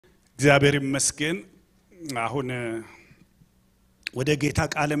እግዚአብሔር ይመስገን አሁን ወደ ጌታ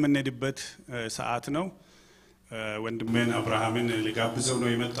ቃል የምንሄድበት ሰዓት ነው ወንድሜን አብርሃምን ሊጋብዘው ነው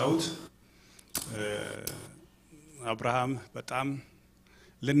የመጣሁት አብርሃም በጣም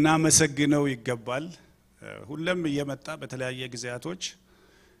ልናመሰግነው ይገባል ሁሉም እየመጣ በተለያየ ጊዜያቶች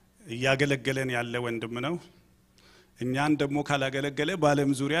እያገለገለን ያለ ወንድም ነው እኛን ደግሞ ካላገለገለ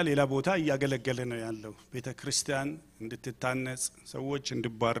ባለም ዙሪያ ሌላ ቦታ እያገለገለ ነው ያለው ቤተክርስቲያን እንድትታነጽ ሰዎች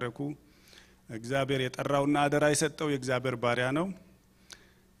እንዲባረኩ እግዚአብሔር የጠራውና አደራ የሰጠው የእግዚአብሔር ባሪያ ነው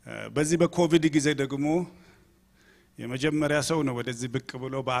በዚህ በኮቪድ ጊዜ ደግሞ የመጀመሪያ ሰው ነው ወደዚህ ብቅ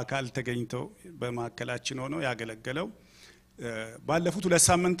ብሎ በአካል ተገኝቶ በማከላችን ሆኖ ያገለገለው ባለፉት 2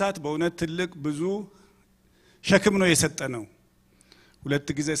 ሳምንታት በእውነት ትልቅ ብዙ ሸክም ነው የሰጠነው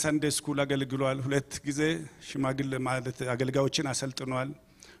 2 ጊዜ ሰንዴ ስኩል አገልግሏል 2 ጊዜ ሽማግሌ ማለት አገልጋዮችን አሰልጥኗል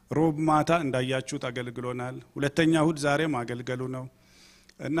ሮብ ማታ እንዳያችሁት አገልግሎናል ሁለተኛ እሁድ ዛሬም አገልግሎ ነው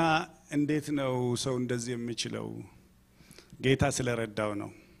እና እንዴት ነው ሰው እንደዚህ የሚችለው ጌታ ስለረዳው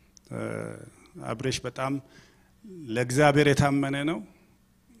ነው አብሬሽ በጣም ለእግዚአብሔር የታመነ ነው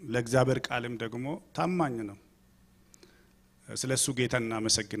ለእግዚአብሔር ቃልም ደግሞ ታማኝ ነው ስለሱ ጌታ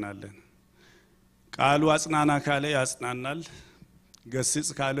እናመሰግናለን ቃሉ አጽናና ካለ ያጽናናል ገስጽ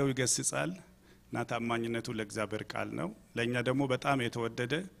ካለው ይገስጻል እና ታማኝነቱ ለእግዚአብሔር ቃል ነው ለኛ ደግሞ በጣም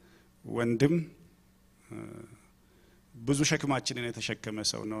የተወደደ ወንድም ብዙ ሸክማችንን የተሸከመ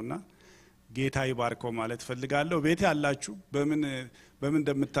ሰው ነውና ጌታ ይባርኮ ማለት ፈልጋለሁ ቤት ያላችሁ በምን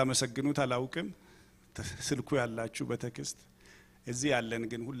እንደምታመሰግኑት አላውቅም ስልኩ ያላችሁ በተክስት እዚህ ያለን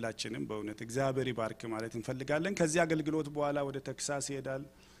ግን ሁላችንም በእውነት እግዚአብሔር ይባርክ ማለት እንፈልጋለን ከዚህ አገልግሎት በኋላ ወደ ቴክሳስ ይሄዳል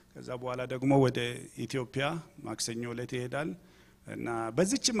ከዛ በኋላ ደግሞ ወደ ኢትዮጵያ ማክሰኞ ዕለት ይሄዳል እና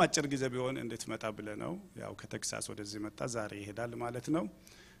በዚህም አጭር ጊዜ ቢሆን እንድትመጣ ብለነው ያው ከቴክሳስ ወደዚህ መጣ ዛሬ ይሄዳል ማለት ነው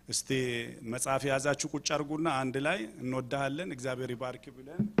እስቲ መጽሐፍ ያዛችሁ ቁጭ አርጉና አንድ ላይ እንወዳለን እግዚአብሔር ይባርክ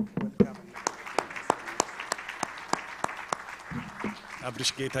ብለን ወልካም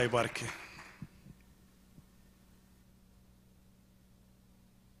አብርሽ ጌታ ይባርክ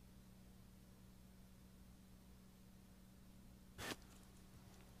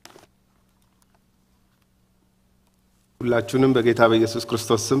ሁላችሁንም በጌታ በኢየሱስ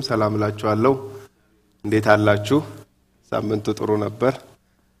ክርስቶስ ስም ሰላም እላችኋለሁ እንዴት አላችሁ ሳምንቱ ጥሩ ነበር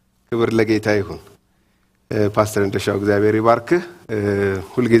ክብር ለጌታ ይሁን ፓስተር እንደሻው እግዚአብሔር ይባርክ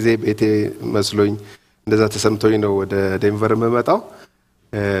ሁሉ ጊዜ ቤቴ መስሎኝ እንደዛ ተሰምቶኝ ነው ወደ ዴንቨር መመጣው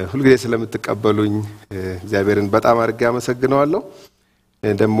ሁሉ ጊዜ ስለምትቀበሉኝ እግዚአብሔርን በጣም አድርጌ አመሰግናለሁ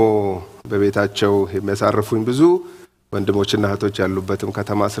ደግሞ በቤታቸው የሚያሳርፉኝ ብዙ ወንድሞችና እህቶች ያሉበትም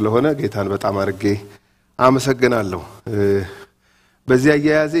ከተማ ስለሆነ ጌታን በጣም አድርጌ አመሰግናለሁ በዚህ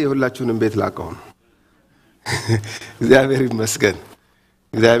አያያዜ የሁላችሁንም ቤት ላቀው እግዚአብሔር ይመስገን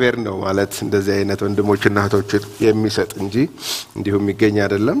እግዚአብሔር ነው ማለት እንደዚህ አይነት ወንድሞችና እህቶችን የሚሰጥ እንጂ እንዲሁም ይገኝ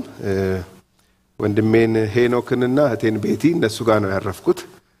አይደለም ወንድሜን ሄኖክንና እህቴን ቤቲ እነሱ ጋር ነው ያረፍኩት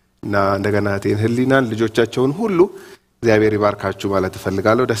እና እንደገና እህቴን ህሊናን ልጆቻቸውን ሁሉ እግዚአብሔር ይባርካችሁ ማለት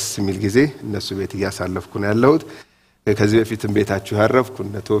እፈልጋለሁ ደስ የሚል ጊዜ እነሱ ቤት ያሳለፍኩ ነው ያለሁት ከዚህ በፊትም ቤታችሁ ያረፍኩ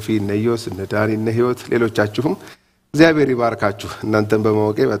እነ ቶፊ እነ ዮስ እነ ዳኒ እነ ህይወት ሌሎቻችሁም እግዚአብሔር ይባርካችሁ እናንተም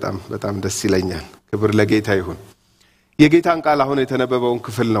በማወቄ በጣም ደስ ይለኛል ክብር ለጌታ ይሁን የጌታን ቃል አሁን የተነበበውን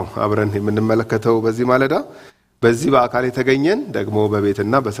ክፍል ነው አብረን የምንመለከተው በዚህ ማለዳ በዚህ በአካል የተገኘን ደግሞ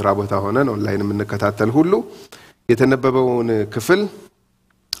በቤትና በስራ ቦታ ሆነን ኦንላይን የምንከታተል ሁሉ የተነበበውን ክፍል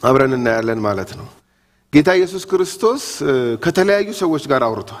አብረን እናያለን ማለት ነው ጌታ ኢየሱስ ክርስቶስ ከተለያዩ ሰዎች ጋር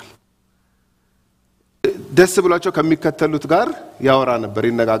አውርቷል ደስ ብሏቸው ከሚከተሉት ጋር ያወራ ነበር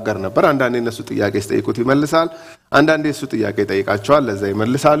ይነጋገር ነበር አንዳንዴ እነሱ ጥያቄ ሲጠይቁት ይመልሳል አንዳንዴ እሱ ጥያቄ ጠይቃቸዋል ለዛ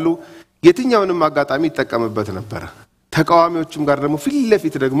ይመልሳሉ የትኛውንም አጋጣሚ ይጠቀምበት ነበር ተቃዋሚዎችም ጋር ደግሞ ፊት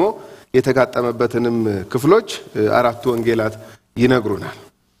ለፊት ደግሞ የተጋጠመበትንም ክፍሎች አራቱ ወንጌላት ይነግሩናል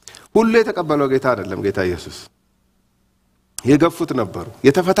ሁሉ የተቀበለው ጌታ አይደለም ጌታ ኢየሱስ የገፉት ነበሩ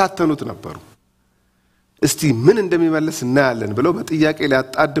የተፈታተኑት ነበሩ እስቲ ምን እንደሚመልስ እናያለን ብለው በጥያቄ ላይ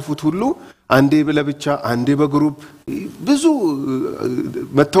ያጣድፉት ሁሉ አንዴ በለብቻ አንዴ በግሩፕ ብዙ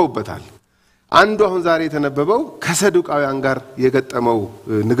መተውበታል አንዱ አሁን ዛሬ የተነበበው ከሰዱቃውያን ጋር የገጠመው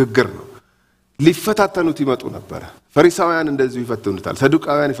ንግግር ነው ሊፈታተኑት ይመጡ ነበር ፈሪሳውያን እንደዚህ ይፈትኑታል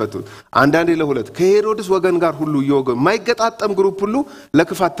ሰዱቃውያን ይፈትኑት አንዳንዴ ለሁለት ከሄሮድስ ወገን ጋር ሁሉ ይወገን ማይገጣጠም ግሩፕ ሁሉ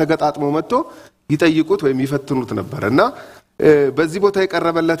ለክፋት ተገጣጥሞ መጥቶ ይጠይቁት ወይም ይፈትኑት ነበርና በዚህ ቦታ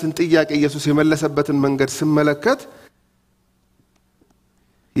የቀረበለትን ጥያቄ ኢየሱስ የመለሰበትን መንገድ ሲመለከት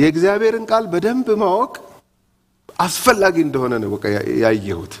የእግዚአብሔርን ቃል በደንብ ማወቅ አስፈላጊ እንደሆነ ነው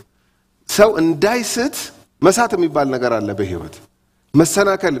ያየሁት ሰው እንዳይስት መሳት የሚባል ነገር አለ በህይወት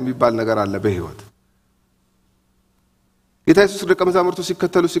መሰናከል የሚባል ነገር አለ በህይወት ጌታ ኢየሱስ ደቀ መዛሙርቱ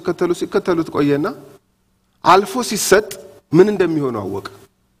ሲከተሉት ቆየና አልፎ ሲሰጥ ምን እንደሚሆነው አወቀ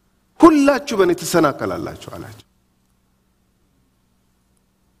ሁላችሁ በእኔ ትሰናከላላችሁ አላቸው።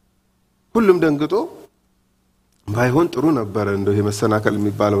 ሁሉም ደንግጦ ባይሆን ጥሩ ነበር እንደው የመሰናከል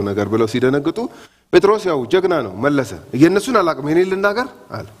የሚባለው ነገር ብለው ሲደነግጡ ጴጥሮስ ያው ጀግና ነው መለሰ። የነሱን አላቅም እኔ ልናገር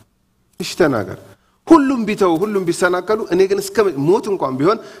አለ። እሺ ተናገር። ሁሉም ቢተው ሁሉም ቢሰናከሉ እኔ ግን እስከ ሞት እንኳን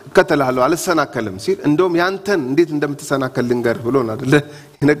ቢሆን እከተልሃለሁ አልሰናከልም ሲል እንደውም ያንተን እንዴት እንደምትሰናከል ልንገር ብሎና አይደለ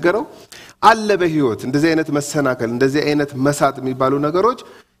የነገረው። አለ በህይወት እንደዚህ አይነት መሰናከል እንደዚህ አይነት መሳት የሚባሉ ነገሮች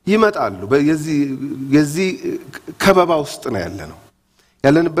ይመጣሉ። የዚህ ከበባ ውስጥ ነው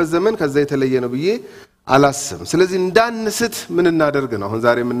ያለንበት ዘመን ከዛ የተለየ ነው ብዬ አላስብም። ስለዚህ እንዳንስት ምን እናደርግ ነው አሁን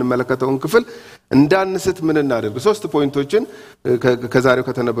ዛሬ የምንመለከተውን ክፍል እንዳንስት ምን እናደርግ 3 ፖይንቶችን ከዛሬው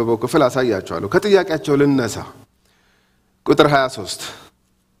ከተነበበው ክፍል አሳያቸዋለሁ። ከጥያቄያቸው ልነሳ። ቁጥር 23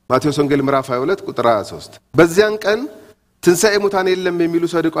 ማቴዎስ ወንጌል ምዕራፍ 22 ቁጥር 23 በዚያን ቀን ትንሣኤ ሙታን የለም የሚሉ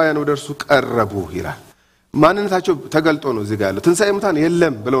ሰዱቃውያን ወደ እርሱ ቀረቡ ይላል። ማንነታቸው ተገልጦ ነው እዚህ ጋር ያለው። ትንሣኤ ሙታን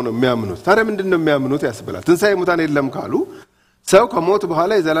የለም ብለው ነው የሚያምኑት። ታዲያ ምንድነው የሚያምኑት ያስብላል። ትንሣኤ ሙታን የለም ካሉ ሰው ከሞት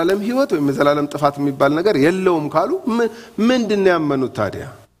በኋላ የዘላለም ህይወት ወይም የዘላለም ጥፋት የሚባል ነገር የለውም ካሉ ምንድነው ያመኑት ታዲያ?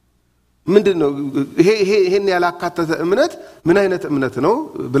 ምንድነው ይሄን ያላካተተ እምነት ምን አይነት እምነት ነው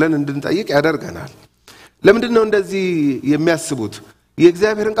ብለን እንድንጠይቅ ያደርገናል። ለምንድነው እንደዚህ የሚያስቡት?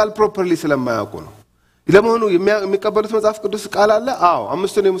 የእግዚአብሔርን ቃል ፕሮፐርሊ ስለማያውቁ ነው። ለመሆኑ የሚቀበሉት መጽሐፍ ቅዱስ ቃል አለ? አዎ፣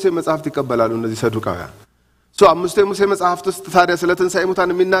 አምስቱን የሙሴ መጽሐፍት ይቀበላሉ እነዚህ ሰዱቃውያን። አምስቱ የሙሴ መጽሐፍት ውስጥ ታዲያ ስለ ትንሣኤ ሙታን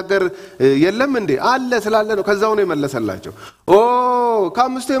የሚናገር የለም እንዴ? አለ ስላለ ነው ከዛው ነው የመለሰላቸው።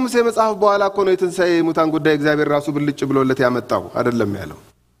 ከአምስቱ የሙሴ መጽሐፍ በኋላ እኮ ነው የትንሣኤ ሙታን ጉዳይ እግዚአብሔር ራሱ ብልጭ ብሎለት ያመጣው አይደለም ያለው።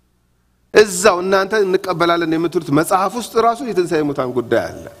 እዛው እናንተ እንቀበላለን የምትሉት መጽሐፍ ውስጥ ራሱ የትንሣኤ ሙታን ጉዳይ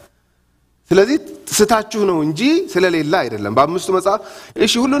አለ። ስለዚህ ስታችሁ ነው እንጂ ስለሌላ አይደለም። በአምስቱ መጽሐፍ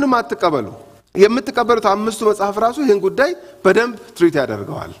እሺ ሁሉንም አትቀበሉ። የምትቀበሉት አምስቱ መጽሐፍ ራሱ ይሄን ጉዳይ በደንብ ትሪት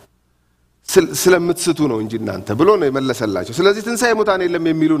ያደርገዋል። ስለምትስቱ ነው እንጂ እናንተ ብሎ ነው የመለሰላቸው። ስለዚህ ትንሣኤ ሙታን የለም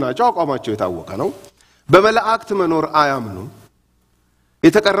የሚሉ ናቸው። አቋማቸው የታወቀ ነው። በመላእክት መኖር አያምኑም።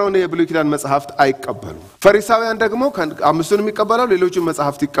 የተቀረውን የብሉይ ኪዳን መጽሐፍት አይቀበሉም። ፈሪሳውያን ደግሞ አምስቱንም ይቀበላሉ፣ ሌሎችን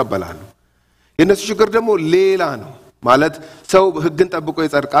መጽሐፍት ይቀበላሉ። የነሱ ችግር ደግሞ ሌላ ነው። ማለት ሰው ህግን ጠብቆ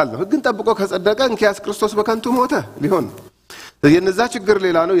ይጸድቃል ነው። ህግን ጠብቆ ከጸደቀ እንኪያስ ክርስቶስ በከንቱ ሞተ ሊሆን ነው። የነዛ ችግር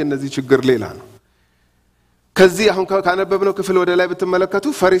ሌላ ነው፣ የነዚህ ችግር ሌላ ነው። ከዚህ አሁን ካነበብነው ክፍል ወደ ላይ ብትመለከቱ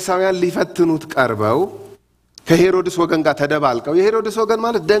ፈሪሳውያን ሊፈትኑት ቀርበው ከሄሮድስ ወገን ጋር ተደባልቀው፣ የሄሮድስ ወገን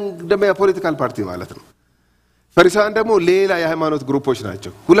ማለት ደም የፖለቲካል ፓርቲ ማለት ነው። ፈሪሳውያን ደግሞ ሌላ የሃይማኖት ግሩፖች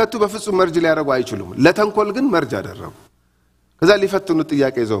ናቸው። ሁለቱ በፍጹም መርጅ ሊያደርጉ አይችሉም። ለተንኮል ግን መርጅ አደረጉ። ከዛ ሊፈትኑት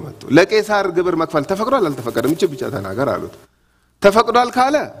ጥያቄ ይዘው መጡ። ለቄሳር ግብር መክፈል ተፈቅዷል አልተፈቀደም? እቺ ብቻ ተናገር አሉት። ተፈቅዷል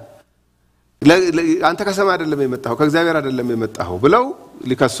ካለ አንተ ከሰማይ አይደለም የመጣኸው ከእግዚአብሔር አይደለም የመጣኸው ብለው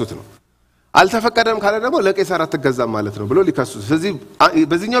ሊከሱት ነው። አልተፈቀደም ካለ ደግሞ ለቄሳር አትገዛም ማለት ነው ብለው ሊከሱት። ስለዚህ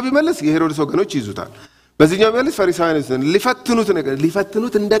በዚህኛው ቢመለስ የሄሮድስ ወገኖች ይዙታል፣ በዚህኛው ቢመለስ ፈሪሳውያን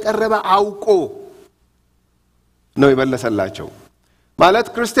ሊፈትኑት እንደቀረበ አውቆ ነው የመለሰላቸው። ማለት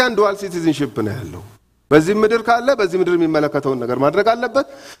ክርስቲያን ዱዋል ሲቲዝንሺፕ ነው ያለው። በዚህ ምድር ካለ በዚህ ምድር የሚመለከተውን ነገር ማድረግ አለበት።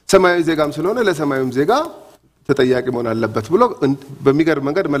 ሰማያዊ ዜጋም ስለሆነ ለሰማያዊም ዜጋ ተጠያቂ መሆን አለበት ብሎ በሚገርም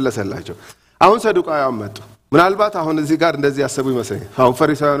መንገድ መለሰላቸው። አሁን ሰዱቃውያን መጡ። ምናልባት አሁን እዚህ ጋር እንደዚህ ያሰቡ ይመስለኛል። አሁን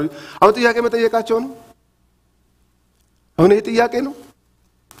ፈሪሳውያኑ አሁን ጥያቄ መጠየቃቸው ነው። አሁን ይሄ ጥያቄ ነው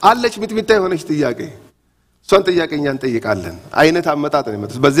አለች ሚጥሚጣ የሆነች ጥያቄ። እሷን ጥያቄ እኛ እንጠይቃለን አይነት አመጣጥ ነው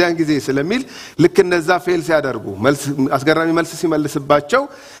የመጡት በዚያን ጊዜ ስለሚል ልክ እነዛ ፌል ሲያደርጉ አስገራሚ መልስ ሲመልስባቸው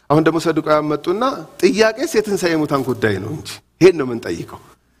አሁን ደግሞ ሰዱቃውያን መጡና ጥያቄስ የትንሣኤ ሙታን ጉዳይ ነው እንጂ ይሄን ነው የምንጠይቀው።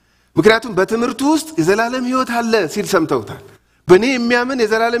 ምክንያቱም በትምህርቱ ውስጥ የዘላለም ህይወት አለ ሲል ሰምተውታል። በእኔ የሚያምን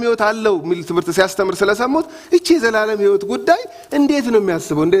የዘላለም ህይወት አለው የሚል ትምህርት ሲያስተምር ስለሰሙት እቺ የዘላለም ህይወት ጉዳይ እንዴት ነው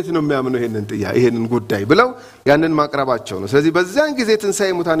የሚያስበው እንዴት ነው የሚያምነው ይሄንን ጉዳይ ብለው ያንን ማቅረባቸው ነው። ስለዚህ በዚያን ጊዜ ትንሣኤ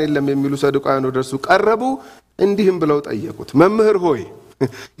ሙታን የለም የሚሉ ሰዱቃውያን ወደ እርሱ ቀረቡ፣ እንዲህም ብለው ጠየቁት። መምህር ሆይ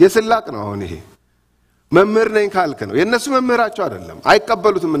የስላቅ ነው። አሁን ይሄ መምህር ነኝ ካልክ ነው። የነሱ መምህራቸው አይደለም፣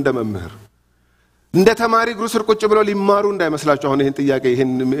 አይቀበሉትም እንደ መምህር። እንደ ተማሪ እግሩ ስር ቁጭ ብለው ሊማሩ እንዳይመስላቸው አሁን ይሄን ጥያቄ ይሄን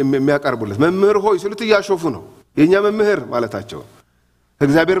የሚያቀርቡለት መምህር ሆይ ሲሉት እያሾፉ ነው። የኛ መምህር ማለታቸው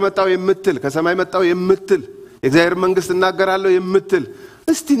እግዚአብሔር መጣው የምትል ከሰማይ መጣው የምትል የእግዚአብሔር መንግስት እናገራለሁ የምትል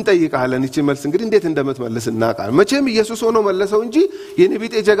እስቲ እንጠይቃለን። እቺ መልስ እንግዲህ እንዴት እንደምትመልስ እናቃለን። መቼም ኢየሱስ ሆኖ መለሰው እንጂ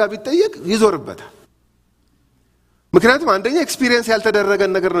የነቢጤ ጀጋ ቢጠየቅ ይዞርበታል። ምክንያቱም አንደኛ ኤክስፒሪየንስ ያልተደረገ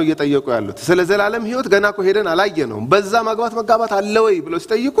ነገር ነው እየጠየቁ ያሉት። ስለ ዘላለም ህይወት ገና እኮ ሄደን አላየነውም። በዛ ማግባት መጋባት አለ ወይ ብለው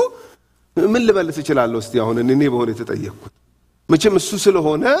ሲጠይቁ ምን ልመልስ እችላለሁ? እስቲ አሁን እኔ በሆነ የተጠየቅኩት መቼም እሱ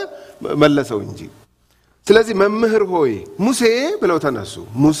ስለሆነ መለሰው እንጂ። ስለዚህ መምህር ሆይ ሙሴ ብለው ተነሱ።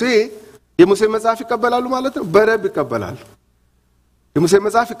 የሙሴ መጽሐፍ ይቀበላሉ ማለት ነው። በረብ ይቀበላሉ። የሙሴ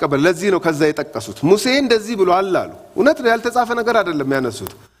መጽሐፍ ይቀበላሉ። ለዚህ ነው ከዛ የጠቀሱት ሙሴ እንደዚህ ብሏል አሉ። እውነት ነው፣ ያልተጻፈ ነገር አይደለም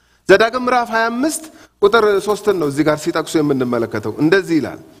ያነሱት። ዘዳግም ምዕራፍ 25 ቁጥር 3 ነው እዚህ ጋር ሲጠቅሱ የምንመለከተው። እንደዚህ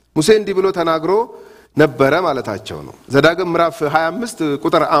ይላል ሙሴ እንዲህ ብሎ ተናግሮ ነበረ ማለታቸው ነው። ዘዳግም ምዕራፍ 25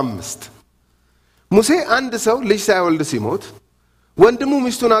 ቁጥር 5 ሙሴ አንድ ሰው ልጅ ሳይወልድ ሲሞት ወንድሙ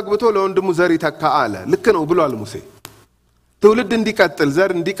ሚስቱን አግብቶ ለወንድሙ ዘር ይተካ አለ። ልክ ነው ብሏል ሙሴ። ትውልድ እንዲቀጥል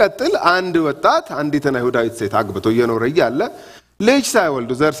ዘር እንዲቀጥል አንድ ወጣት አንዲትን አይሁዳዊት ሴት አግብቶ እየኖረ እያለ ልጅ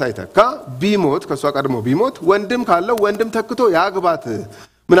ሳይወልድ ዘር ሳይተካ ቢሞት ከሷ ቀድሞ ቢሞት ወንድም ካለው ወንድም ተክቶ ያግባት፣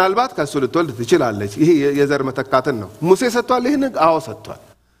 ምናልባት ከሱ ልትወልድ ትችላለች። ይሄ የዘር መተካትን ነው ሙሴ ሰጥቷል። ይሄን አዎ ሰጥቷል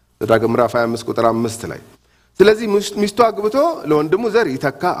ዘዳግም ምዕራፍ 25 ቁጥር 5 ላይ። ስለዚህ ሚስቱ አግብቶ ለወንድሙ ዘር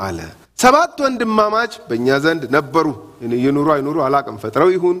ይተካ አለ። 7 ወንድማማች በእኛ ዘንድ ነበሩ። ይኑሩ አይኑሩ አላቅም፣ ፈጥረው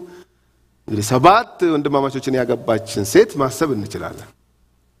ይሁን እንግዲህ 7 ወንድማማቾችን ያገባችን ሴት ማሰብ እንችላለን።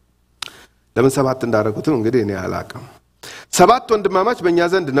 ለምን 7 እንዳደረጉትም እንግዲህ እኔ አላቅም። 7 ወንድማማች በእኛ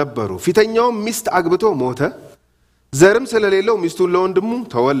ዘንድ ነበሩ። ፊተኛውም ሚስት አግብቶ ሞተ፣ ዘርም ስለሌለው ሚስቱን ለወንድሙ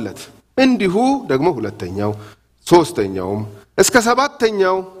ተወለት። እንዲሁ ደግሞ ሁለተኛው፣ ሶስተኛውም እስከ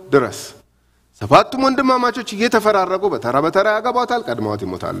 7ኛው ድረስ 7ቱም ወንድማማቾች እየተፈራረቁ በተራ በተራ ያገባታል፣ ቀድመዋት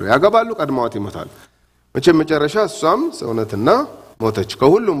ይሞታሉ። ያገባሉ፣ ቀድመዋት ይሞታሉ። መቼም መጨረሻ እሷም ሰውነትና ሞተች።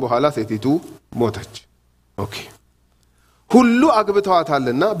 ከሁሉም በኋላ ሴቲቱ ሞተች። ኦኬ ሁሉ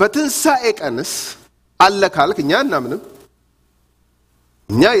አግብተዋታልና በትንሣኤ ቀንስ አለ ካልክ እኛ እናምንም።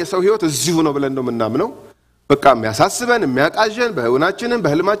 እኛ የሰው ህይወት እዚሁ ነው ብለን ነው የምናምነው። በቃ የሚያሳስበን የሚያቃዠን በህውናችንም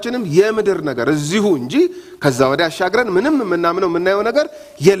በህልማችንም የምድር ነገር እዚሁ እንጂ ከዛ ወዲያ አሻግረን ምንም የምናምነው የምናየው ነገር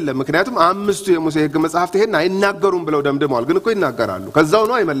የለም። ምክንያቱም 5ቱ የሙሴ ህግ መጽሐፍት ይሄን አይናገሩም ብለው ደምድመዋል። ግን እኮ ይናገራሉ። ከዛው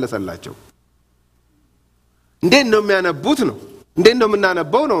ነው አይመለሰላቸው። እንዴት ነው የሚያነቡት ነው? እንዴት ነው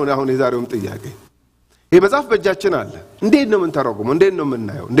የምናነበው ነው አሁን የዛሬውም ጥያቄ። ይሄ መጽሐፍ በእጃችን አለ። እንዴት ነው የምንተረጉመው? እንዴት ነው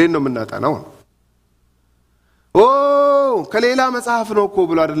የምናየው? እንዴት ነው የምናጠናው? ከሌላ መጽሐፍ ነው እኮ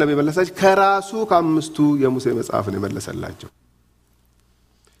ብሎ አይደለም የመለሳቸው፣ ከራሱ ከ5ቱ የሙሴ መጽሐፍ ነው የመለሰላቸው።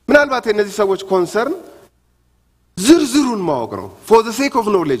 ምናልባት የነዚህ ሰዎች ኮንሰርን ዝርዝሩን ማወቅ ነው። for the sake of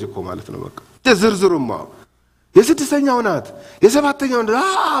knowledge እኮ ማለት ነው። በቃ ዝርዝሩን ማወቅ የ6ኛው ናት የ7ኛው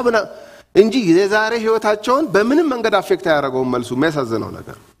እንጂ የዛሬ ህይወታቸውን በምንም መንገድ አፌክት ያደርገው መልሱ የሚያሳዝነው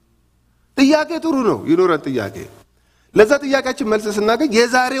ነገር። ጥያቄ ጥሩ ነው ይኖረን ጥያቄ። ለዛ ጥያቄያችን መልስ ስናገኝ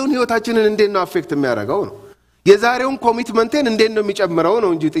የዛሬውን ህይወታችንን እንዴት ነው አፌክት የሚያደርገው ነው። የዛሬውን ኮሚትመንቴን እንዴት ነው የሚጨምረው ነው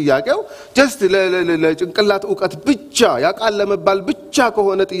እንጂ ጥያቄው ጀስት ለጭንቅላት ዕውቀት ብቻ ያቃል ለመባል ብቻ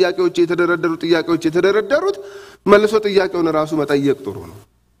ከሆነ ጥያቄዎች የተደረደሩት መልሶ ጥያቄውን ራሱ መጠየቅ ጥሩ ነው።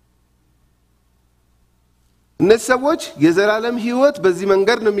 እነዚህ ሰዎች የዘላለም ህይወት በዚህ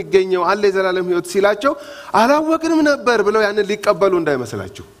መንገድ ነው የሚገኘው አለ የዘላለም ህይወት ሲላቸው አላወቅንም ነበር ብለው ያንን ሊቀበሉ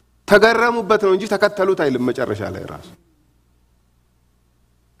እንዳይመስላችሁ። ተገረሙበት ነው እንጂ ተከተሉት አይልም መጨረሻ ላይ ራሱ።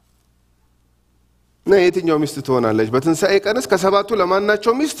 የትኛው ሚስት ትሆናለች በትንሣኤ ቀንስ ከ7ቱ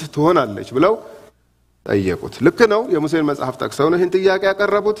ለማናቸው ሚስት ትሆናለች ብለው ጠየቁት። ልክ ነው። የሙሴን መጽሐፍ ጠቅሰው ነው ይህን ጥያቄ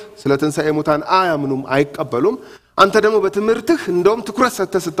ያቀረቡት። ስለ ትንሣኤ ሙታን አያምኑም፣ አይቀበሉም። አንተ ደግሞ በትምህርትህ እንደውም ትኩረት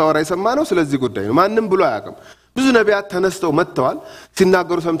ሰጥተህ ስታወራ የሰማነው ስለዚህ ጉዳይ ነው። ማንም ብሎ አያውቅም። ብዙ ነቢያት ተነስተው መጥተዋል፣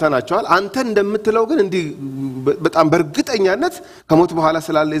 ሲናገሩ ሰምተናቸዋል። አንተ እንደምትለው ግን እንዲህ በጣም በእርግጠኛነት ከሞት በኋላ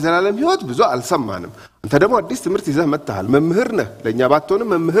ስላለ የዘላለም ህይወት ብዙ አልሰማንም። አንተ ደግሞ አዲስ ትምህርት ይዘህ መጥተሃል። መምህር ነህ፣ ለእኛ ባትሆንም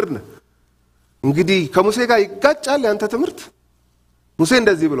መምህር ነህ። እንግዲህ ከሙሴ ጋር ይጋጫል ያንተ ትምህርት። ሙሴ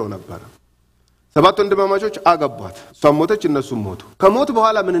እንደዚህ ብለው ነበር። 7 ወንድማማቾች አገቧት፣ እሷም ሞተች፣ እነሱም ሞቱ። ከሞት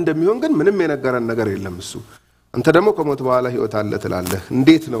በኋላ ምን እንደሚሆን ግን ምንም የነገረን ነገር የለም እሱ። አንተ ደግሞ ከሞት በኋላ ህይወት አለ ትላለህ፣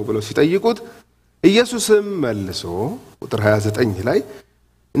 እንዴት ነው ብለው ሲጠይቁት ኢየሱስም መልሶ ቁጥር 29 ላይ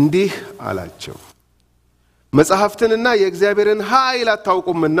እንዲህ አላቸው፣ መጽሐፍትንና የእግዚአብሔርን ኃይል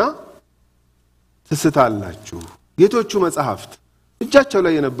አታውቁምና ትስታላችሁ። የቶቹ መጽሐፍት? እጃቸው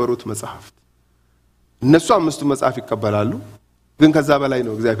ላይ የነበሩት መጽሐፍት። እነሱ 5ቱ መጽሐፍ ይቀበላሉ፣ ግን ከዛ በላይ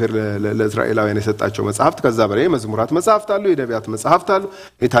ነው እግዚአብሔር ለእስራኤላውያን የሰጣቸው መጽሐፍት። ከዛ በላይ የመዝሙራት መጽሐፍት አሉ፣ የነቢያት መጽሐፍት አሉ፣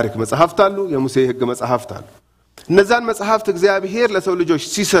 የታሪክ መጽሐፍት አሉ፣ የሙሴ ህግ መጽሐፍት አሉ። እነዛን መጽሐፍት እግዚአብሔር ለሰው ልጆች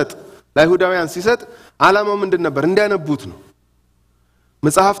ሲሰጥ፣ ለአይሁዳውያን ሲሰጥ ዓላማው ምንድን ነበር? እንዲያነቡት ነው፣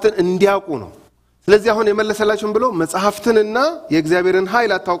 መጽሐፍትን እንዲያውቁ ነው። ስለዚህ አሁን የመለሰላችሁን ብሎ መጽሐፍትንና የእግዚአብሔርን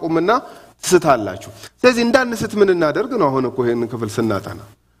ኃይል አታውቁምና ትስታላችሁ። ስለዚህ እንዳንስት ምን እናደርግ ነው? አሁን እኮ ይሄንን ክፍል ስናጠና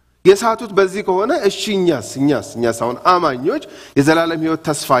የሳቱት በዚህ ከሆነ እሺ እኛስ አሁን አማኞች የዘላለም ህይወት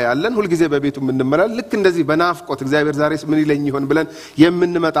ተስፋ ያለን ሁልጊዜ በቤቱ የምንመላለስ ልክ እንደዚህ በናፍቆት እግዚአብሔር ዛሬስ ምን ይለኝ ይሆን ብለን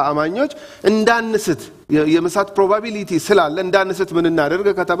የምንመጣ አማኞች እንዳንስት የመሳት ፕሮባቢሊቲ ስላለ እንዳንስት ምን እናደርግ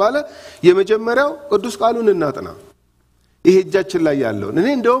ከተባለ የመጀመሪያው ቅዱስ ቃሉን እናጥና። ይሄ እጃችን ላይ ያለውን እኔ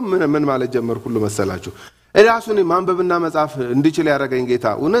እንደውም ምን ማለት ጀመርኩ ሁሉ መሰላችሁ? ራሱን ማንበብና መጻፍ እንድችል ያደረገኝ ጌታ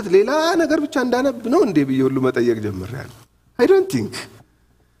እውነት ሌላ ነገር ብቻ እንዳነብ ነው እንዴ ብዬ ሁሉ መጠየቅ ጀምሬያለሁ። I don't think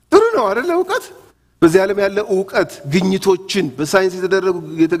ጥሩ ነው አይደል? ዕውቀት በዚህ ዓለም ያለ ዕውቀት ግኝቶችን በሳይንስ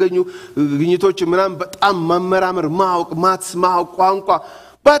የተገኙ ግኝቶችን ምናምን በጣም መመራመር ማወቅ ማትስ ማወቅ ቋንቋ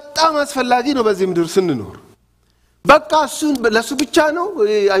በጣም አስፈላጊ ነው በዚህ ምድር ስንኖር። በቃ እሱን ለሱ ብቻ ነው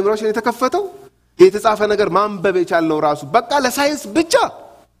አይምሮሽን የተከፈተው የተጻፈ ነገር ማንበብ የቻለው ራሱ በቃ ለሳይንስ ብቻ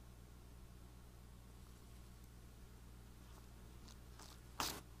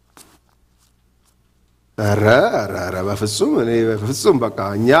ኧረ በፍጹም በቃ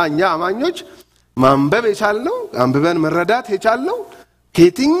እኛ አማኞች ማንበብ የቻልነው አንብበን መረዳት የቻልነው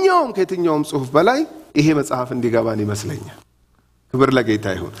ከየትኛውም ጽሑፍ በላይ ይሄ መጽሐፍ እንዲገባን ይመስለኛል። ክብር ለጌታ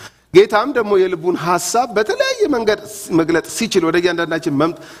ይሁን። ጌታም ደግሞ የልቡን ሐሳብ በተለያየ መንገድ መግለጥ ሲችል ወደ እያንዳንዳችን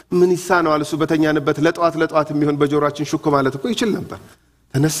ምን ይሳነዋል? እሱ በተኛንበት ለጧት የሚሆን በጆሮአችን ሹክ ማለት እኮ ይችል ነበር።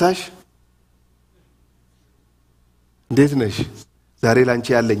 ተነሳሽ? እንዴት ነሽ? ዛሬ ላንቺ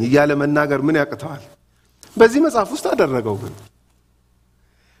ያለኝ እያለ መናገር ምን ያቅተዋል? በዚህ መጽሐፍ ውስጥ አደረገው። ግን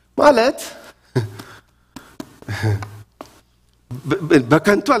ማለት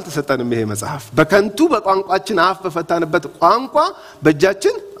በከንቱ አልተሰጠንም። ይሄ መጽሐፍ በከንቱ በቋንቋችን አፍ በፈታንበት ቋንቋ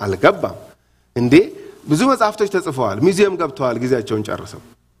በእጃችን አልገባም። እንዴ ብዙ መጽሐፍቶች ተጽፈዋል፣ ሙዚየም ገብተዋል ጊዜያቸውን ጨርሰው።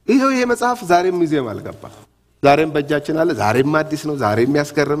 ይሄ መጽሐፍ ዛሬም ሙዚየም አልገባም። ዛሬም በእጃችን አለ። ዛሬም አዲስ ነው። ዛሬም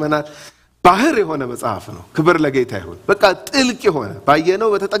ያስገርመናል። ባህር የሆነ መጽሐፍ ነው። ክብር ለጌታ ይሁን። በቃ ጥልቅ የሆነ ባየነው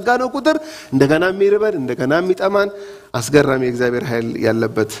በተጠጋነው ቁጥር እንደገና የሚርበን እንደገና የሚጠማን አስገራሚ የእግዚአብሔር ኃይል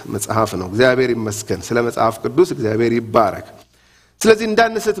ያለበት መጽሐፍ ነው። እግዚአብሔር ይመስገን። ስለ መጽሐፍ ቅዱስ እግዚአብሔር ይባረክ። ስለዚህ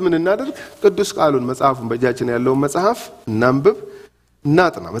እንዳንስት ምን እናደርግ? ቅዱስ ቃሉን መጽሐፉን በእጃችን ያለውን መጽሐፍ እናንብብ፣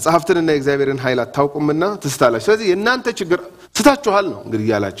 እናጥና። መጽሐፍትንና የእግዚአብሔርን ኃይል አታውቁምና ትስታላችሁ። ስለዚህ የእናንተ ችግር ስታችኋል ነው እንግዲህ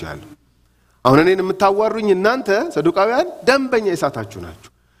እያላችሁ ያለው። አሁን እኔን የምታዋሩኝ እናንተ ሰዱቃውያን ደንበኛ የሳታችሁ ናችሁ።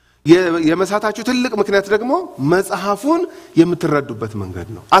 የመሳታችሁ ትልቅ ምክንያት ደግሞ መጽሐፉን የምትረዱበት መንገድ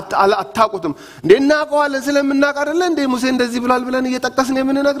ነው። አታውቁትም። እንዴ እናውቀዋለን ስለምናውቅ አይደለ እንዴ ሙሴ እንደዚህ ብሏል ብለን እየጠቀስን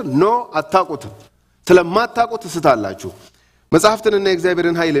የምንነግር ኖ፣ አታውቁትም። ስለማታውቁት ትስታላችሁ። መጽሐፍትንና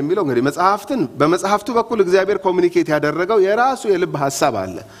የእግዚአብሔርን ኃይል የሚለው እንግዲህ በመጽሐፍቱ በኩል እግዚአብሔር ኮሙኒኬት ያደረገው የራሱ የልብ ሐሳብ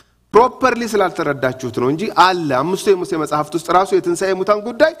አለ። ፕሮፐርሊ ስላልተረዳችሁት ነው እንጂ አለ። አምስቱ የሙሴ መጽሐፍት ውስጥ ራሱ የትንሣኤ ሙታን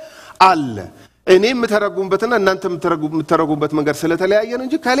ጉዳይ አለ። እኔ የምተረጉምበትና እናንተ የምተረጉምበት መንገድ ስለተለያየ ነው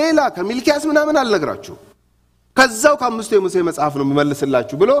እንጂ ከሌላ ከሚልኪያስ ምናምን አልነግራችሁ። ከዛው ከአምስቱ የሙሴ መጽሐፍ ነው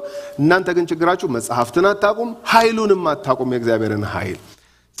የምመልስላችሁ ብሎ እናንተ ግን ችግራችሁ መጽሐፍትን አታውቁም፣ ኃይሉንም አታውቁም። የእግዚአብሔርን ኃይል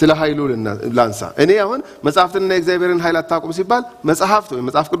ስለ ኃይሉ ላንሳ። እኔ አሁን መጽሐፍትንና የእግዚአብሔርን ኃይል አታውቁም ሲባል መጽሐፍት ወይ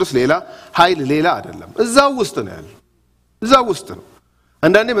መጽሐፍ ቅዱስ ሌላ ኃይል ሌላ አይደለም። እዛው ውስጥ ነው ያለው። እዛው ውስጥ ነው።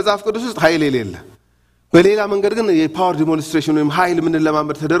 አንዳንዴ መጽሐፍ ቅዱስ ውስጥ ኃይል የሌለ በሌላ መንገድ ግን የፓወር ዲሞንስትሬሽን ወይም ኃይል ምን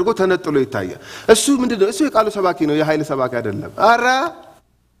ለማመድ ተደርጎ ተነጥሎ ይታያል። እሱ ምንድነው? እሱ የቃሉ ሰባኪ ነው፣ የኃይል ሰባኪ አይደለም። አረ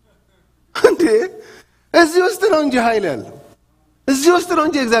እንዴ እዚህ ውስጥ ነው እንጂ ኃይል ያለው እዚህ ውስጥ ነው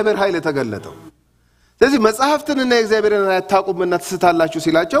እንጂ የእግዚአብሔር ኃይል የተገለጠው። ስለዚህ መጽሐፍትንና የእግዚአብሔርን ኃይል አታውቁምና ትስታላችሁ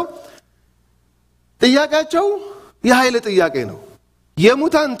ሲላቸው ጥያቄያቸው የኃይል ጥያቄ ነው።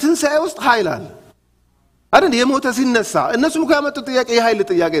 የሙታን ትንሣኤ ውስጥ ኃይል አለ አይደል? የሞተ ሲነሳ እነሱም እኮ ያመጡት ጥያቄ የኃይል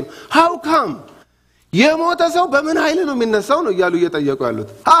ጥያቄ ነው። ሃው ካም የሞተ ሰው በምን ኃይል ነው የሚነሳው ነው እያሉ እየጠየቁ ያሉት።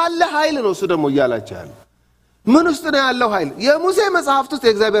 አለ ኃይል ነው እሱ ደግሞ እያላቸው ያለው። ምን ውስጥ ነው ያለው ኃይል? የሙሴ መጽሐፍት ውስጥ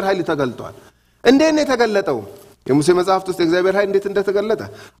የእግዚአብሔር ኃይል ተገልጧል። እንዴት ነው የተገለጠው? የሙሴ መጽሐፍት ውስጥ የእግዚአብሔር ኃይል እንዴት እንደተገለጠ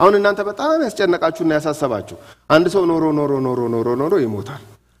አሁን እናንተ በጣም ያስጨነቃችሁና ያሳሰባችሁ አንድ ሰው ኖሮ ይሞታል።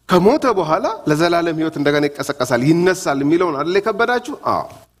 ከሞተ በኋላ ለዘላለም ሕይወት እንደገና ይቀሰቀሳል ይነሳል የሚለውን አይደል የከበዳችሁ? አዎ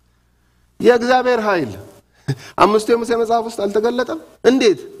የእግዚአብሔር ኃይል አምስቱ የሙሴ መጽሐፍ ውስጥ አልተገለጠም።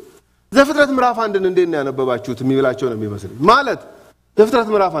 እንዴት? ዘፍጥረት ምዕራፍ 1ን እንዴት ነው ያነበባችሁት? የሚብላቸው ነው የሚመስል ማለት ዘፍጥረት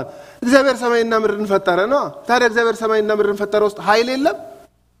ምዕራፍ 1 እግዚአብሔር ሰማይና ምድርን ፈጠረ ነው። ታዲያ እግዚአብሔር ሰማይና ምድርን ፈጠረ ውስጥ ኃይል የለም?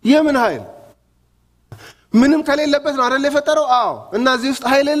 የምን ኃይል? ምንም ከሌለበት ነው አይደል የፈጠረው? አዎ። እና እዚህ ውስጥ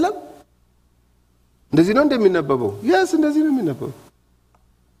ኃይል የለም? እንደዚህ ነው እንደሚነበበው? yes እንደዚህ ነው የሚነበበው።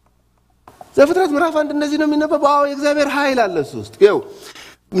 ዘፍጥረት ምዕራፍ 1 እንደዚህ ነው የሚነበበው። አዎ የእግዚአብሔር ኃይል አለ እሱ ውስጥ። ይኸው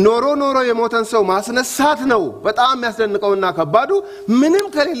ኖሮ የሞተን ሰው ማስነሳት ነው በጣም የሚያስደንቀውና ከባዱ። ምንም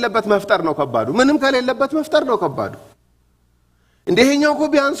ከሌለበት መፍጠር ነው ከባዱ። ምንም ከሌለበት መፍጠር ነው ከባዱ። እንደሄኛው እኮ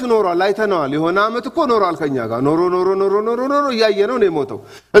ቢያንስ ኖሯል፣ አይተነዋል። የሆነ ዓመት እኮ ኖሯል ከኛ ጋር ኖሮ እያየነው ነው የሞተው።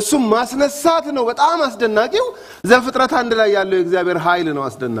 እሱም ማስነሳት ነው በጣም አስደናቂው። ዘፍጥረት 1 ላይ ያለው የእግዚአብሔር ኃይል ነው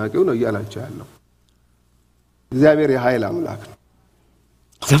አስደናቂው ነው እያላቸው ያለው። እግዚአብሔር የኃይል አምላክ ነው።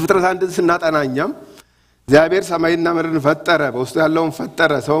 ዘፍጥረት 1 ስናጠናኛም እግዚአብሔር ሰማይና ምድርን ፈጠረ፣ በውስጡ ያለውን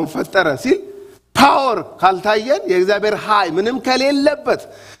ፈጠረ፣ ሰውን ፈጠረ ሲል ፓወር ካልታየን የእግዚአብሔር ኃይል ምንም ከሌለበት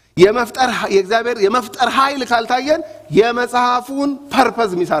የእግዚአብሔር የመፍጠር ኃይል ካልታየን የመጽሐፉን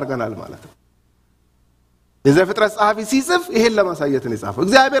ፐርፐዝ ሚስ አድርገናል ማለት ነው። የዘፍጥረት ጸሐፊ ሲጽፍ ይሄን ለማሳየት ነው የጻፈው።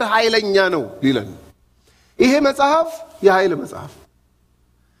 እግዚአብሔር ኃይለኛ ነው ይላል። ይሄ መጽሐፍ የኃይል መጽሐፍ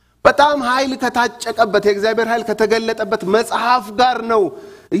በጣም ኃይል ከታጨቀበት የእግዚአብሔር ኃይል ከተገለጠበት መጽሐፍ ጋር ነው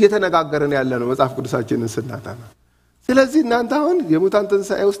እየተነጋገርን ያለ ነው መጽሐፍ ቅዱሳችንን ስናጠና። ስለዚህ እናንተ አሁን የሙታን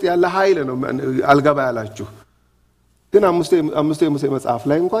ትንሣኤ ውስጥ ያለ ኃይል ነው አልገባ ያላችሁ። ግን አምስቱ የሙሴ መጽሐፍ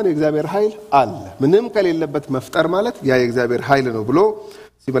ላይ እንኳን የእግዚአብሔር ኃይል አለ ምንም ከሌለበት መፍጠር ማለት ያ የእግዚአብሔር ኃይል ነው ብሎ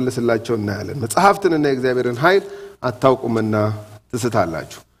ሲመልስላቸው እናያለን መጽሐፍትንና የእግዚአብሔርን ኃይል አታውቁምና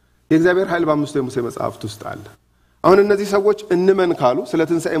ትስታላችሁ የእግዚአብሔር ኃይል በአምስቱ የሙሴ መጽሐፍት ውስጥ አለ አሁን እነዚህ ሰዎች እንመን ካሉ ስለ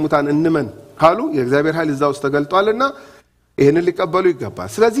ትንሣኤ ሙታን እንመን ካሉ የእግዚአብሔር ኃይል እዛው ውስጥ ተገልጧልና ይሄንን ሊቀበሉ ይገባል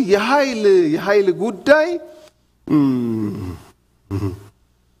ስለዚህ የኃይል ጉዳይ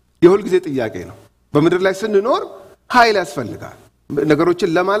የሁል ጊዜ ጥያቄ ነው በመድር ላይ ስንኖር ኃይል ያስፈልጋል ነገሮችን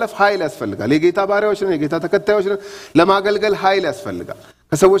ለማለፍ ኃይል ያስፈልጋል የጌታ ባሪያዎች ነን የጌታ ተከታዮች ነን ለማገልገል ኃይል ያስፈልጋል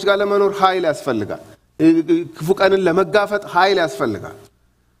ከሰዎች ጋር ለመኖር ኃይል ያስፈልጋል ክፉ ቀንን ለመጋፈጥ ኃይል ያስፈልጋል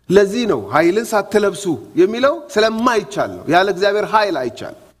ለዚህ ነው ኃይልን ሳትለብሱ የሚለው ስለማይቻል ነው ያለ እግዚአብሔር ኃይል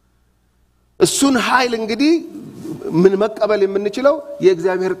አይቻል እሱን ኃይል እንግዲህ ምን መቀበል የምንችለው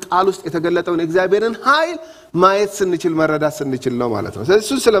የእግዚአብሔር ቃል ውስጥ የተገለጠውን የእግዚአብሔርን ኃይል ማየት ስንችል መረዳት ስንችል ነው ማለት ነው ስለዚህ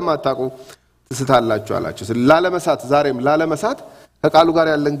እሱን ስለማታውቁ ትስታላችሁ አላችሁ ላለመሳት ዛሬም ላለመሳት ከቃሉ ጋር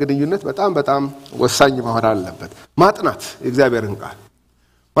ያለን ግንኙነት በጣም ወሳኝ መሆን አለበት ማጥናት የእግዚአብሔርን ቃል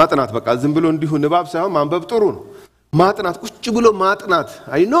ማጥናት በቃ ዝም ብሎ እንዲሁ ንባብ ሳይሆን ማንበብ ጥሩ ነው ማጥናት ቁጭ ብሎ ማጥናት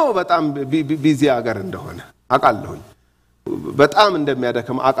አይ ኖ በጣም ቢዚ አገር እንደሆነ አቃለሁኝ በጣም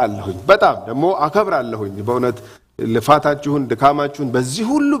እንደሚያደከም አቃለሁኝ በጣም ደግሞ አከብራለሁኝ በእውነት ልፋታችሁን ድካማችሁን በዚህ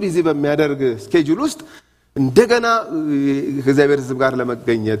ሁሉ ቢዚ በሚያደርግ ስኬጁል ውስጥ እንደገና ከእግዚአብሔር ሕዝብ ጋር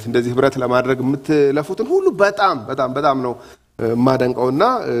ለመገኘት እንደዚህ ህብረት ለማድረግ የምትለፉትን ሁሉ በጣም ነው ማደንቀውና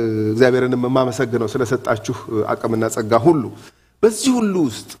እግዚአብሔርንም ማመሰግነው ስለሰጣችሁ አቅምና ጸጋ ሁሉ በዚህ ሁሉ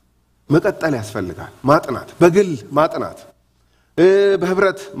ውስጥ መቀጠል ያስፈልጋል ማጥናት በግል ማጥናት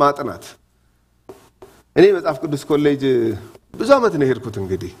በህብረት ማጥናት እኔ መጽሐፍ ቅዱስ ኮሌጅ ብዙ አመት ነው ሄድኩት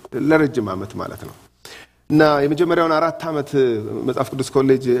እንግዲህ ለረጅም አመት ማለት ነው እና የመጀመሪያውን 4 አመት መጽሐፍ ቅዱስ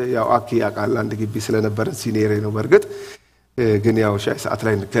ኮሌጅ ያው አኪ ያቃል አንድ ግቢ ስለነበረ ሲኒየር ነው በርግጥ ግን ያው ሻይ ሰዓት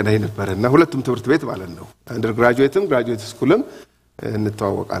ላይ እንከናይ ነበርና ሁለቱም ትምህርት ቤት ማለት ነው አንደር ግራጁዌትም ግራጁዌት ስኩልም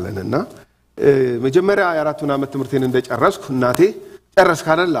እንተዋወቃለንና መጀመሪያ የ4 አመት ትምህርቴን እንደጨረስኩ እናቴ ጨረስክ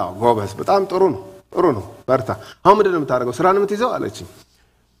አይደል አዎ ጎበዝ በጣም ጥሩ ነው በርታ አሁን ምንድነው የምታደርገው ስራ ነው የምትይዘው አለችኝ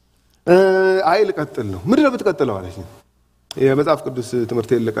አይ ልቀጥል ነው ምንድነው የምትቀጥለው አለችኝ የመጽሐፍ ቅዱስ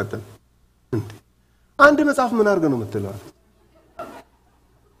ትምህርቴን ልቀጥል እንዴ አንድ መጽሐፍ ምን አድርገ ነው የምትለው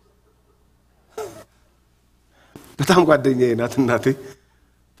በጣም ጓደኛዬ ናት እናቴ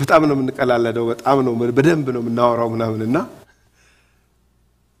በጣም ነው የምንቀላለደው በጣም ነው በደንብ ነው የምናወራው ምናምንና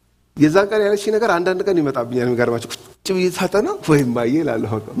የዛን ቀን ያለች ነገር አንዳንድ ቀን ይመጣብኛል የሚገርማችሁ ቁጭ ብዬ ሳጠና ወይም ማየ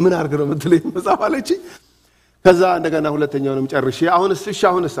እላለሁ ምን አድርገ ነው የምትለኝ መጽሐፍ አለችኝ ከዛ እንደገና ሁለተኛውንም ጨርሼ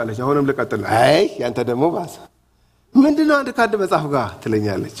አሁንስ አለች አሁንም ልቀጥል አይ ያንተ ደግሞ ባሰ ምንድነው አንድ ካድ መጽሐፍ ጋር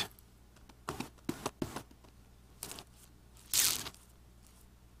ትለኛለች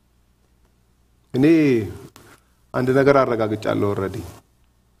እኔ አንድ ነገር አረጋግጫለሁ ኦሬዲ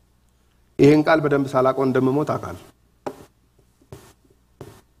ይሄን ቃል በደንብ ሳላቆ እንደምሞት አቃል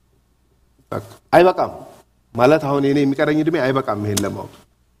አይበቃም ማለት አሁን እኔ የሚቀረኝ እድሜ አይበቃም ይሄን ለማወቅ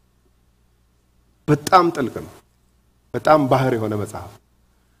በጣም ጥልቅ ነው በጣም ባህር የሆነ መጽሐፍ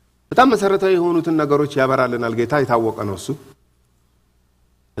በጣም መሰረታዊ የሆኑትን ነገሮች ያበራልናል ጌታ የታወቀ ነው እሱ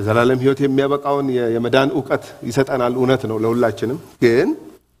ዘላለም ህይወት የሚያበቃውን የመዳን ዕውቀት ይሰጠናል እውነት ነው ለሁላችንም ግን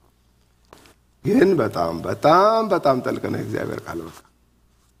በጣም ጥልቅ ነው እግዚአብሔር ቃል በቃ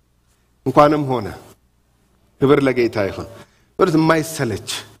እንኳንም ሆነ ክብር ለጌታ ይሁን ወርት የማይሰለች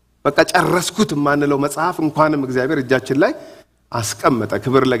በቃ ጨረስኩት ማንለው መጽሐፍ እንኳንም እግዚአብሔር እጃችን ላይ አስቀመጠ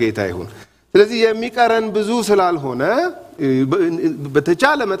ክብር ለጌታ ይሁን ስለዚህ የሚቀረን ብዙ ስላልሆነ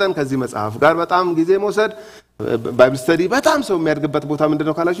በተቻለ መጠን ከዚህ መጽሐፍ ጋር በጣም ጊዜ መውሰድ ባይብል ስተዲ በጣም ሰው የሚያድግበት ቦታ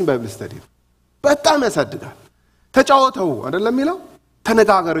ምንድነው ካላችሁ ባይብል ስተዲ በጣም ያሳድጋል ተጫወተው አይደለም ይለው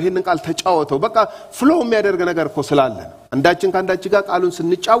ተነጋገሩ ይሄንን ቃል ተጫወተው በቃ ፍሎ የሚያደርግ ነገር እኮ ስላለ አንዳችን ካንዳችን ጋር ቃሉን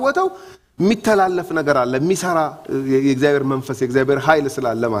ስንጫወተው የሚተላለፍ ነገር አለ የሚሰራ የእግዚአብሔር መንፈስ የእግዚአብሔር ኃይል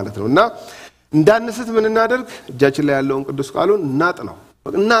ስላለ ማለት ነውና እንዳንስት ምን እናደርግ እጃችን ላይ ያለውን ቅዱስ ቃሉን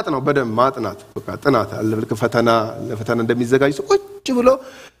እናጥነው በደም ማጥናት በቃ ጥናት አለልክ ለፈተና እንደሚዘጋጅ ቁጭ ብሎ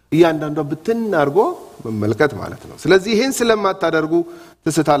እያንዳንዱ ብትን አርጎ መመልከት ማለት ነው ስለዚህ ይሄን ስለማታደርጉ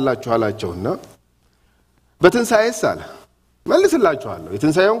ትስታላችሁ አላቸውና በትንሳኤስ አለ መልስላችኋለሁ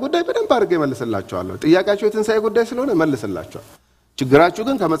የትንሳኤውን ጉዳይ በደንብ አድርጌ መልስላችኋለሁ ጥያቄያችሁ የትንሳኤ ጉዳይ ስለሆነ መልስላችኋለሁ ችግራችሁ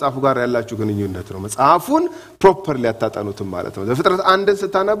ግን ከመጽሐፉ ጋር ያላችሁ ግንኙነት ነው መጽሐፉን ፕሮፐርሊ ያታጠኑት ማለት ነው ዘፍጥረት 1ን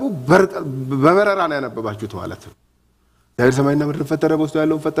ስታነቡ በመረራ ነው ያነበባችሁት ማለት ነው እግዚአብሔር ሰማይና ምድርን ፈጠረ በውስጡ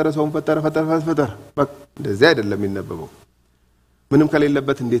ያለውን ፈጠረ ሰውን ፈጠረ በቃ እንደዚህ አይደለም የሚነበበው ምንም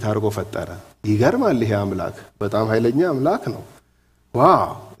ከሌለበት እንዴት አድርጎ ፈጠረ ይገርማል ይሄ አምላክ በጣም ኃይለኛ አምላክ ነው ዋው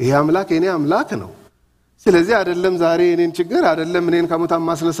ይሄ አምላክ የኔ አምላክ ነው ስለዚህ አይደለም ዛሬ እኔን ችግር አይደለም እኔን ከሞታም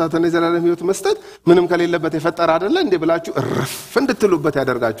ማስነሳትና የዘላለም ህይወት መስጠት ምንም ከሌለበት የፈጠረ አይደለ እንዴ ብላችሁ እርፍ እንድትሉበት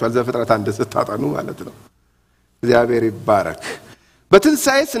ያደርጋችኋል ዘፍጥረት 1 ስታጠኑ ማለት ነው እግዚአብሔር ይባረክ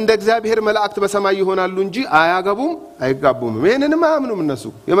በትንሣኤስ እንደ እግዚአብሔር መላእክት በሰማይ ይሆናሉ እንጂ አያገቡም አይጋቡም ይሄንንም አያምኑም እነሱ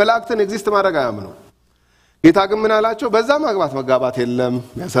የመላእክትን ኤግዚስት ማድረግ አያምኑም ጌታ ግን ምን አላቸው በዛ ማግባት መጋባት የለም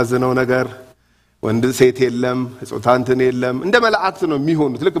ያሳዝነው ነገር ወንድ ሴት የለም ጾታንትን የለም እንደ መላእክት ነው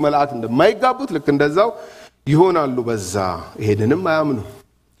የሚሆኑት ልክ መላእክት እንደማይጋቡት ልክ እንደዛው ይሆናሉ በዛ ይሄንንም አያምኑ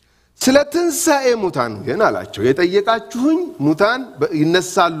ስለ ትንሣኤ ሙታን ግን አላቸው የጠየቃችሁኝ ሙታን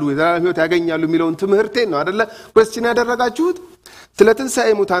ይነሳሉ የዘላለም ሕይወት ያገኛሉ የሚለውን ትምህርቴን ነው አይደለ ኩዌስችን ያደረጋችሁት ስለ ትንሣኤ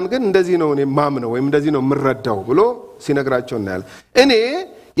ሙታን ግን እንደዚህ ነው እኔ ማምነው ወይም እንደዚህ ነው ምረዳው ብሎ ሲነግራቸው እናያለን እኔ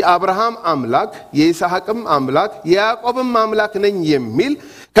የአብርሃም አምላክ የይስሐቅም አምላክ የያዕቆብም አምላክ ነኝ የሚል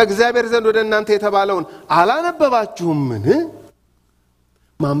ከእግዚአብሔር ዘንድ ወደ እናንተ የተባለውን አላነበባችሁምን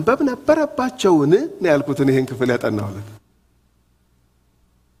ማንበብ ነበረባቸውን ነው ያልኩት ይሄን ክፍል ያጠናውለት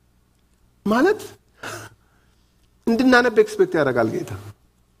ማለት እንድናነብ ኤክስፔክት ያደርጋል ጌታ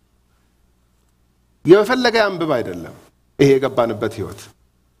የፈለገ ያንብብ አይደለም ይሄ የገባንበት ህይወት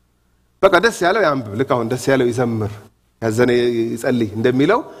በቃ ደስ ያለው ያንብብ ልክ አሁን ደስ ያለው ይዘምር ያዘነ ይጸልይ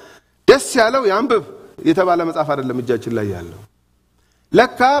እንደሚለው ደስ ያለው ያንብብ የተባለ መጽሐፍ አይደለም እጃችን ላይ ያለው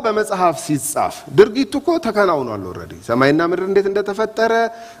ለካ በመጽሐፍ ሲጻፍ ድርጊቱ እኮ ተከናውኗል ኦሬዲ ሰማይና ምድር እንዴት እንደተፈጠረ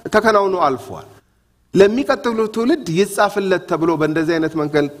ተከናውኖ አልፏል ለሚቀጥለው ትውልድ ይጻፍለት ተብሎ በእንደዚህ አይነት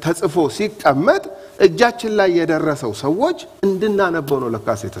መንገድ ተጽፎ ሲቀመጥ እጃችን ላይ የደረሰው ሰዎች እንድናነበው ነው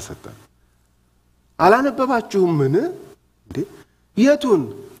ለካስ የተሰጠን አላነበባችሁም ምን እንዴ የቱን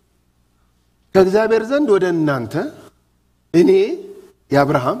ከእግዚአብሔር ዘንድ ወደ እናንተ እኔ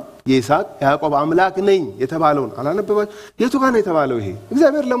የአብርሃም የይስሐቅ የያዕቆብ አምላክ ነኝ የተባለውን አላነበባችሁ የቱ ጋር ነው የተባለው ይሄ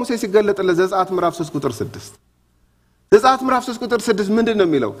እግዚአብሔር ለሙሴ ሲገለጥለት ዘጸአት ምዕራፍ 3 ቁጥር 6 ዘጸአት ምዕራፍ 3 ቁጥር 6 ምንድነው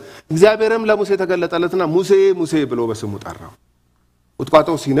የሚለው እግዚአብሔርም ለሙሴ ተገለጠለትና ሙሴ ሙሴ ብሎ በስሙ ጠራው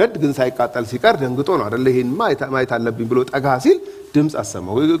ቁጥቋጦው ሲነድ ግን ሳይቃጠል ሲቀር ደንግጦ ነው አይደል ይሄን ማየት አለብኝ ብሎ ጠጋ ሲል ድምጽ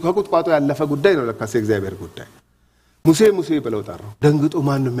አሰማው ከቁጥቋጦው ያለፈ ጉዳይ ነው ለካስ የእግዚአብሔር ጉዳይ ሙሴ ሙሴ ብለው ጠራው ደንግጦ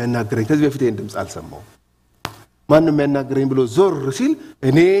ማን ነው የሚያናግረኝ ከዚህ በፊት ይሄን ድምጽ አልሰማው ማን ነው የሚያናግረኝ ብሎ ዞር ሲል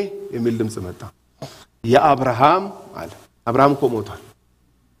እኔ የሚል ድምጽ መጣ የአብርሃም አለ አብርሃም እኮ ሞቷል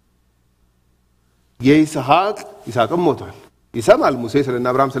ይስሐቅም ሞቷል ይሰማል ሙሴ ስለና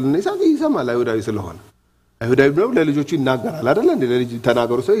አብርሃም ስለና ይስሐቅ ይሰማል አይሁዳዊ ስለሆነ አይሁዳዊ ነው ለልጆቹ ይናገራል አይደል እንዴ ለልጅ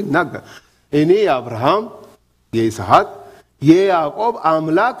ተናገሩ ሰው ይናገር እኔ የአብርሃም የይስሐቅ የያዕቆብ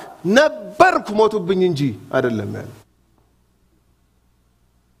አምላክ ነበርኩ ሞቱብኝ እንጂ አይደለም ያለው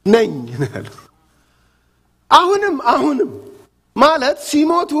ነኝ ያለው አሁንም ማለት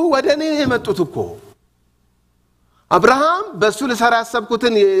ሲሞቱ ወደኔ የመጡት እኮ አብርሃም በሱ ለሰራ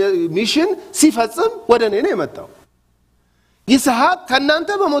ያሰብኩትን ሚሽን ሲፈጽም ወደኔ ነው የመጣው ይስሐቅ ከናንተ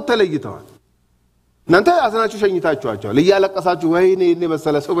በሞት ተለይተዋል እናንተ አዝናችሁ ሸኝታችኋቸዋል እያለቀሳችሁ ወይኔ እኔ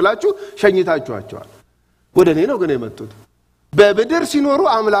መሰለ ሰው ብላችሁ ሸኝታችኋቸዋል ወደኔ ነው ግን የመጡት በብድር ሲኖሩ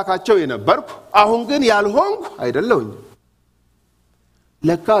አምላካቸው የነበርኩ አሁን ግን ያልሆንኩ አይደለሁኝ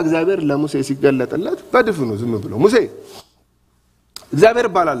ለካ እግዚአብሔር ለሙሴ ሲገለጥለት በድፍኑ ዝም ብሎ ሙሴ እግዚአብሔር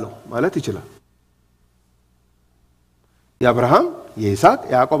ባላለው ማለት ይችላል የአብርሃም የይስሐቅ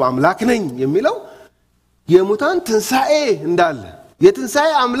የያዕቆብ አምላክ ነኝ የሚለው የሙታን ትንሣኤ እንዳለ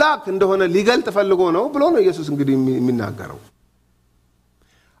የትንሣኤ አምላክ እንደሆነ ሊገልጥ ፈልጎ ነው ብሎ ነው ኢየሱስ እንግዲህ የሚናገረው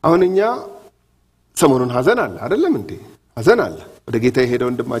አሁንኛ ሰሞኑን ሐዘን አለ አይደለም እንዴ ሐዘን አለ ወደ ጌታ የሄደው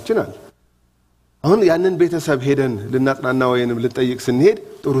ወንድማችን አለ አሁን ያንን ቤተሰብ ሄደን ልናጽናና ወይንም ልንጠይቅ ስንሄድ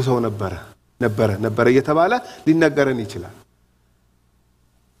ጥሩ ሰው ነበረ እየተባለ ሊነገረን ይችላል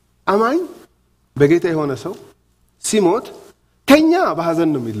አማኝ በጌታ የሆነ ሰው ሲሞት ከኛ በሐዘን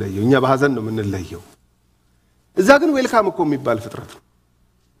ነው የሚለየው እኛ በሐዘን ነው የምንለየው እዛ ግን ዌልካም እኮ የሚባል ፍጥረት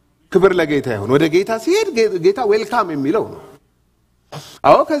ክብር ለጌታ ይሁን ወደ ጌታ ሲሄድ ጌታ ዌልካም የሚለው ነው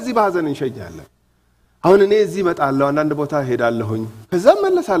አዎ ከዚህ በሐዘን እንሸኛለን አሁን እኔ እዚህ መጣለሁ አንድ ቦታ ሄዳለሁኝ ከዛም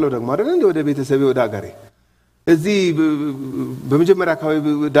መለሳለሁ ደግሞ አይደል እንዴ ወደ ቤተሰቤ ወደ ሀገሬ እዚህ በመጀመሪያ አካባቢ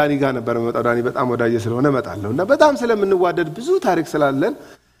ዳኒ ጋር ነበር መጣው ዳኒ በጣም ወዳጄ ስለሆነ መጣለሁና በጣም ስለምንዋደድ ብዙ ታሪክ ስላለን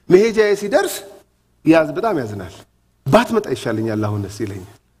መሄጃዬ ሲደርስ በጣም ያዝናል ባትመጣ ይሻለኛል አሁን ደስ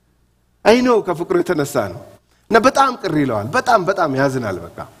ይለኛል አይኖ ከፍቅሩ የተነሳ ነው እና በጣም ቅር ይለዋል በጣም ያዝናል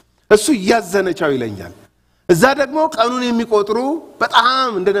በቃ እሱ ያዘነቻው ይለኛል እዛ ደግሞ ቀኑን የሚቆጥሩ በጣም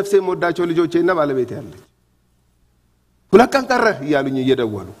እንደ ነፍሴ የምወዳቸው ልጆቼና ባለቤቴ ያለች ሁለት ቀን ቀረህ ይያሉኝ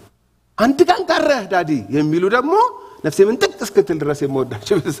እየደወሉ አንድ ቀን ቀረህ ዳዲ የሚሉ ደግሞ ነፍሴ ምን ጥቅ እስክትል ድረስ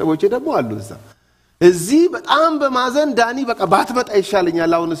የምወዳቸው ቤተሰቦቼ ደግሞ አሉ እዚህ በጣም በማዘን ዳኒ በቃ ባትመጣ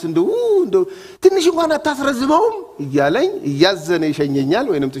ይሻለኛል አሁንስ እንደው ትንሽ እንኳን አታስረዝመውም ይያለኝ እያዘነ ይሸኘኛል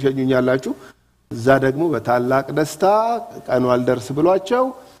ወይንም ትሸኙኛላችሁ እዛ ደግሞ በታላቅ ደስታ ቀኑ አልደርስ ብሏቸው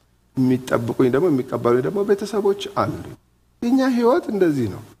የሚጠብቁኝ ደግሞ የሚቀበሉኝ ደግሞ ቤተሰቦች አሉ የኛ ህይወት እንደዚህ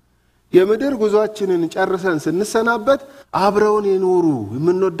ነው የምድር ጉዟችንን ጨርሰን ስንሰናበት አብረውን የኖሩ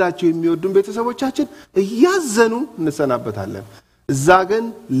የምንወዳቸው የሚወዱን ቤተሰቦቻችን እያዘኑ እንሰናበታለን። እዛ ግን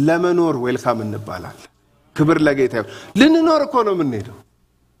ለመኖር ዌልካም እንባላለን። ክብር ለጌታ ይሁን። ልንኖር እኮ ነው የምንሄደው።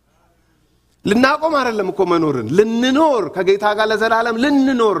 ልናቆም አይደለም እኮ መኖርን፣ ልንኖር ከጌታ ጋር ለዘላለም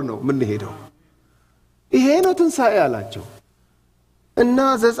ልንኖር ነው የምንሄደው። ይሄ ነው ትንሣኤ ያላቸው እና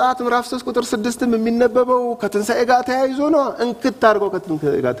ዘጸአት ምዕራፍ 3 ቁጥር 6 የሚነበበው ከትንሣኤ ጋር ተያይዞ ነው። እንክት አድርገው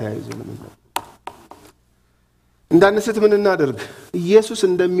ከትንሣኤ ጋር ተያይዞ ነው። እንዳንስት ምን እናደርግ? ኢየሱስ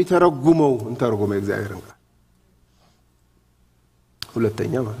እንደሚተረጉመው እንተርጉመው እግዚአብሔርን ቃል።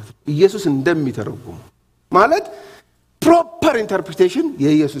 ሁለተኛ ማለት ነው ኢየሱስ እንደሚተረጉመው ማለት ፕሮፐር ኢንተርፕሪቴሽን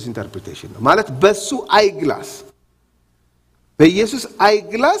የኢየሱስ ኢንተርፕሪቴሽን ነው ማለት በሱ አይግላስ በኢየሱስ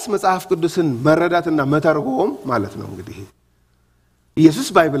አይግላስ መጽሐፍ ቅዱስን መረዳትና መተርጎም ማለት ነው። እንግዲህ ኢየሱስ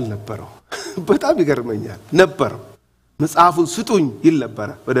ባይብል ነበረው። በጣም ይገርመኛል። ነበረው። መጽሐፉን ስጡኝ ይል ነበር።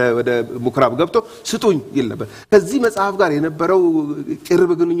 ወደ ሙክራብ ገብቶ ስጡኝ ይል ነበር። ከዚህ መጽሐፍ ጋር የነበረው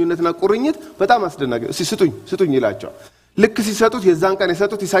ቅርብ ግንኙነትና ቁርኝት በጣም አስደናቂ። ስጡኝ ይላቸዋል። ልክ ሲሰጡት የዛን ቀን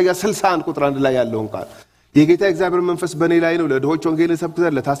የሰጡት ኢሳይያስ 61 ቁጥር 1 ላይ ያለውን ቃል የጌታ እግዚአብሔር መንፈስ በእኔ ላይ ነው፣ ለድሆች ወንጌልን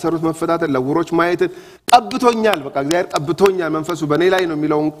ሰብከታለሁ፣ ለታሰሩት መፈታትን፣ ለዕውሮች ማየትን ቀብቶኛል። በቃ እግዚአብሔር ቀብቶኛል፣ መንፈሱ በእኔ ላይ ነው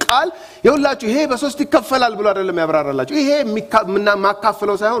የሚለውን ቃል ይኸውላችሁ። ይሄ በሶስት ይከፈላል ብሎ አይደለም ያብራራላችሁ። ይሄ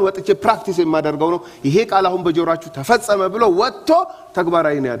ማካፈለው ሳይሆን ወጥቼ ፕራክቲስ የማደርገው ነው። ይሄ ቃል አሁን በጆሮአችሁ ተፈጸመ ብሎ ወጥቶ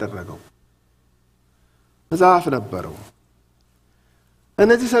ተግባራዊ ነው ያደረገው። መጽሐፍ ነበረው።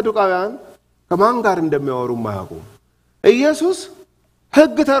 እነዚህ ሰዱቃውያን ከማን ጋር እንደሚያወሩ ማያውቁ። ኢየሱስ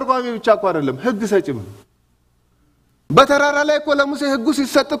ሕግ ተርጓሚ ብቻ እኮ አይደለም፣ ሕግ ሰጪም ነው። በተራራ ላይ እኮ ለሙሴ ሕጉ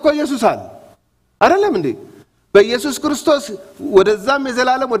ሲሰጥ እኮ ኢየሱስ አለ አይደለም እንዴ? በኢየሱስ ክርስቶስ ወደዛም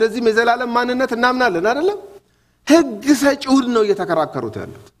የዘላለም ወደዚህም የዘላለም ማንነት እናምናለን አይደለም? ሕግ ሰጪውን ነው እየተከራከሩት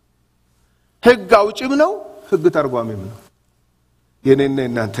ያሉት። ሕግ አውጪም ነው፣ ሕግ ተርጓሚም ነው። የኔና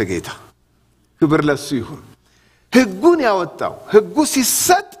የናንተ ጌታ ክብር ለሱ ይሁን። ሕጉን ያወጣው ሕጉ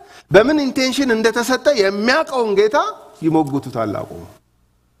ሲሰጥ በምን ኢንቴንሽን እንደተሰጠ የሚያውቀውን ጌታ ይሞግቱታል። አቆሙ።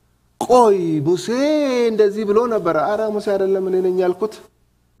 ቆይ ሙሴ እንደዚህ ብሎ ነበር። አረ ሙሴ አይደለም እኔ ነኝ ያልኩት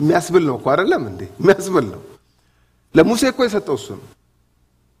የሚያስብል ነው እኮ አይደለም እንዴ? የሚያስብል ነው። ለሙሴ እኮ የሰጠው እሱ ነው።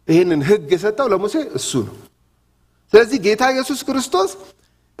 ይሄንን ሕግ የሰጠው ለሙሴ እሱ ነው። ስለዚህ ጌታ ኢየሱስ ክርስቶስ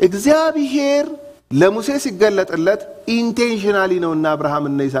እግዚአብሔር ለሙሴ ሲገለጥለት ኢንቴንሽናሊ ነውና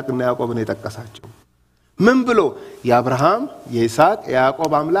አብርሃምና ይስሐቅና ያዕቆብን የጠቀሳቸው ምን ብሎ የአብርሃም የይስሐቅ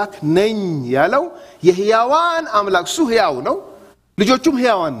የያዕቆብ አምላክ ነኝ ያለው የሕያዋን አምላክ እሱ ሕያው ነው፣ ልጆቹም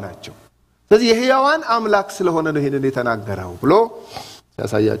ሕያዋን ናቸው። ስለዚህ የሕያዋን አምላክ ስለሆነ ነው ይሄንን የተናገረው ብሎ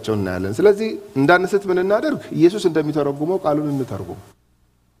ያሳያቸው እናያለን። ስለዚህ እንዳንስት ምን እናደርግ? ኢየሱስ እንደሚተረጉመው ቃሉን እንተርጉም።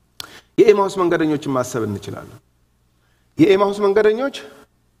 የኤማሁስ መንገደኞችን ማሰብ እንችላለን። የኤማሁስ መንገደኞች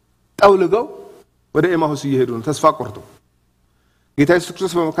ጠውልገው ወደ ኤማሁስ እየሄዱ ነው፣ ተስፋ ቆርጦ። ጌታ ኢየሱስ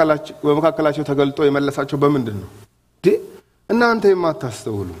ክርስቶስ በመካከላቸው ተገልጦ የመለሳቸው በምንድን ነው? እናንተ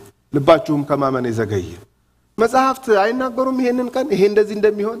የማታስተውሉ ልባችሁም ከማመን የዘገየ መጽሐፍት አይናገሩም? ይሄንን ቀን ይሄ እንደዚህ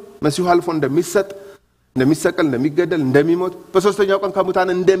እንደሚሆን መሲሁ አልፎ እንደሚሰጥ፣ እንደሚሰቀል፣ እንደሚገደል፣ እንደሚሞት በሶስተኛው ቀን ከሙታን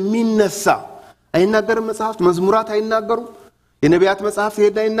እንደሚነሳ አይናገርም? መጽሐፍት መዝሙራት አይናገሩም? የነቢያት መጽሐፍት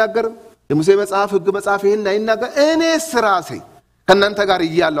ይሄን አይናገርም? የሙሴ መጽሐፍ ሕግ መጽሐፍ ይሄን አይናገር? እኔስ ራሴ ከእናንተ ጋር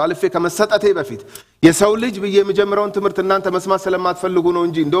እያለሁ አልፌ ከመሰጠቴ በፊት የሰው ልጅ ብዬ የምጀምረውን ትምህርት እናንተ መስማት ስለማትፈልጉ ነው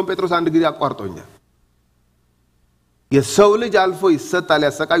እንጂ እንደውም ጴጥሮስ አንድ ጊዜ አቋርጦኛል። የሰው ልጅ አልፎ ይሰጣል፣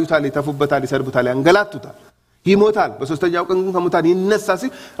 ያሰቃዩታል፣ ይተፉበታል፣ ይሰድቡታል፣ ያንገላቱታል፣ ይሞታል፣ በሶስተኛው ቀን ከሙታን ይነሳ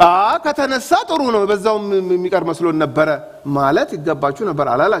ሲል ከተነሳ ጥሩ ነው፣ በዛው የሚቀር መስሎን ነበረ ማለት ይገባችሁ ነበር።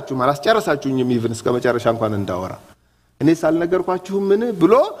 አላላችሁም፣ አላስጨረሳችሁኝም። ኢቭን እስከ መጨረሻ እንኳን እንዳወራ እኔ ሳልነገርኳችሁም ምን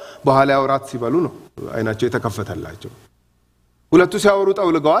ብሎ በኋላ ያወራት ሲበሉ ነው አይናቸው የተከፈተላቸው። ሁለቱ ሲያወሩ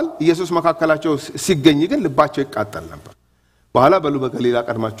ጠውልገዋል። ኢየሱስ መካከላቸው ሲገኝ ግን ልባቸው ይቃጠል ነበር። በኋላ በሉ በገሊላ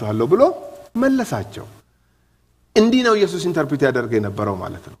ቀድማችኋለሁ ብሎ መለሳቸው። እንዲህ ነው ኢየሱስ ኢንተርፕሪት ያደርገ የነበረው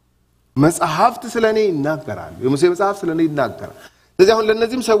ማለት ነው። መጽሐፍት ስለኔ ይናገራሉ፣ የሙሴ መጽሐፍ ስለኔ ይናገራል። ስለዚህ አሁን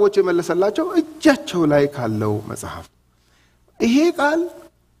ለነዚህም ሰዎች የመለሰላቸው እጃቸው ላይ ካለው መጽሐፍ ይሄ ቃል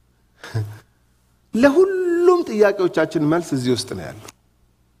ለሁሉም ጥያቄዎቻችን መልስ እዚህ ውስጥ ነው ያለው።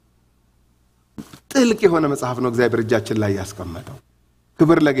 ጥልቅ የሆነ መጽሐፍ ነው እግዚአብሔር እጃችን ላይ ያስቀመጠው።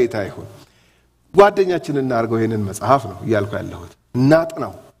 ክብር ለጌታ ይሁን። ጓደኛችንን እናርገው ይሄንን መጽሐፍ ነው እያልኩ ያለሁት።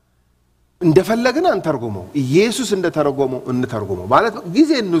 እናጥናው፣ እንደፈለግን አንተርጉመው፣ ኢየሱስ እንደተረጎመው እንተርጉመው ማለት ነው።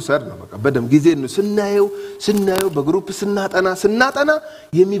 ጊዜ እንውሰድ ነው በቃ። በደም ጊዜ ስናየው በግሩፕ ስናጠና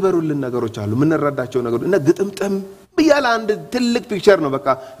የሚበሩልን ነገሮች አሉ፣ የምንረዳቸው ነገሮች እና ግጥምጥም ብያለ አንድ ትልቅ ፒክቸር ነው በቃ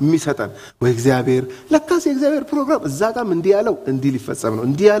የሚሰጠን። ወይ እግዚአብሔር ለካስ የእግዚአብሔር ፕሮግራም እዛ ጋርም እንዲህ ያለው እንዲህ ሊፈጸም ነው፣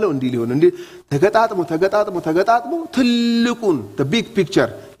 እንዲህ ያለው እንዲህ ሊሆን፣ እንዲህ ተገጣጥሞ ትልቁን the big picture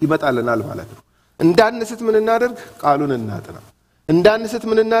ይመጣልናል ማለት ነው። እንዳንስት ምን እናደርግ? ቃሉን እናጥና። እንዳንስት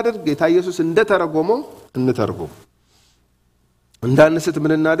ምን እናድርግ? ጌታ ኢየሱስ እንደተረጎመው እንተርጎም። እንዳንስት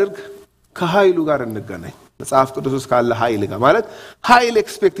ምን እናድርግ? ከኃይሉ ጋር እንገናኝ። መጽሐፍ ቅዱስ ውስጥ ካለ ኃይል ጋር ማለት ኃይል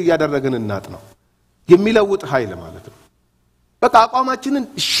ኤክስፔክት እያደረግን እናጥ ነው የሚለውጥ ኃይል ማለት ነው። በቃ አቋማችንን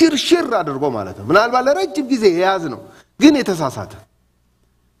ሽርሽር አድርጎ ማለት ነው። ምናልባት ለረጅም ጊዜ የያዝ ነው ግን የተሳሳተ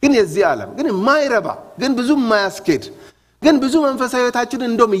ግን የዚህ ዓለም ግን የማይረባ ግን ብዙ የማያስኬድ ግን ብዙ መንፈሳዊ ህይወታችንን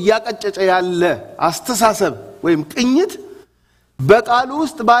እንደም እያቀጨጨ ያለ አስተሳሰብ ወይም ቅኝት በቃሉ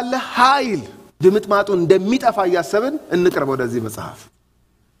ውስጥ ባለ ኃይል ድምጥማጡ እንደሚጠፋ ያሰብን እንቅርብ ወደዚህ መጽሐፍ።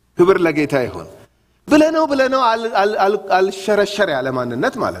 ክብር ለጌታ ይሁን። ብለነው አልሸረሸር ያለ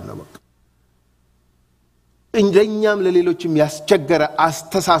ማንነት ማለት ነው። በቃ እንደኛም ለሌሎችም ያስቸገረ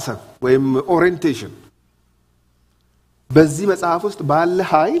አስተሳሰብ ወይም ኦሪየንቴሽን በዚህ መጽሐፍ ውስጥ ባለ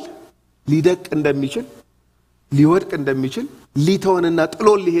ኃይል ሊደቅ እንደሚችል ሊወድቅ እንደሚችል ሊተወንና ጥሎ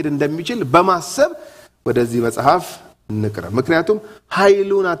ሊሄድ እንደሚችል በማሰብ ወደዚህ መጽሐፍ እንቅረብ። ምክንያቱም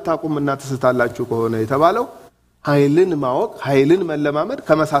ኃይሉን አታቁምና ተስታላችሁ ከሆነ የተባለው ኃይልን ማወቅ ኃይልን መለማመድ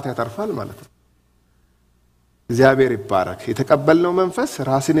ከመሳት ያተርፋል ማለት ነው። እግዚአብሔር ይባረክ። የተቀበልነው መንፈስ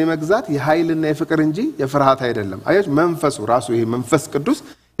ራስን የመግዛት የኃይልና የፍቅር እንጂ የፍርሃት አይደለም። አያች መንፈሱ ራሱ ይሄ መንፈስ ቅዱስ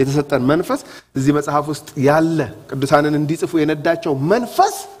የተሰጠን መንፈስ እዚህ መጽሐፍ ውስጥ ያለ ቅዱሳንን እንዲጽፉ የነዳቸው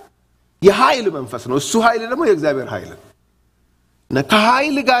መንፈስ የኃይል መንፈስ ነው። እሱ ኃይል ደግሞ የእግዚአብሔር ኃይል ነው።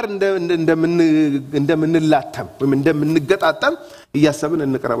 ከኃይል ጋር እንደምንላተም ወይም እንደምንገጣጠም እያሰብን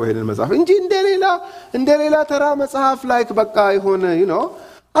እንቅረበው ይሄንን መጽሐፍ እንጂ እንደሌላ ተራ መጽሐፍ ላይክ በቃ የሆነ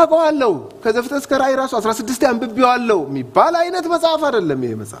አውቀዋለሁ ከዘፍጥረት እስከ ራእይ ራሱ 16 አንብቤዋለሁ የሚባል አይነት መጽሐፍ አይደለም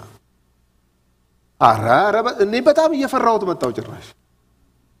ይሄ መጽሐፍ። አራራ እኔ በጣም እየፈራሁት መጣው ጭራሽ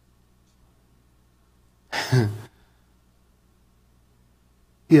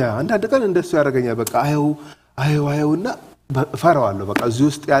አንዳንድ ቀን እንደሱ ያደርገኛል። በቃ አየውና ፈራዋለሁ። በቃ እዚህ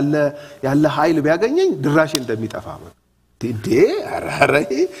ውስጥ ያለ ኃይል ቢያገኘኝ ድራሽ እንደሚጠፋ በቃ አራራ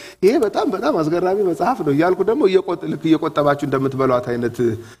ይሄ በጣም አስገራሚ መጽሐፍ ነው እያልኩ ደግሞ እየቆጠባችሁ እንደምትበሏት አይነት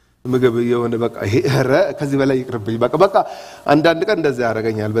ምግብ የሆነ በቃ ይሄ ከዚህ በላይ ይቅርብኝ በቃ አንዳንድ ቀን እንደዛ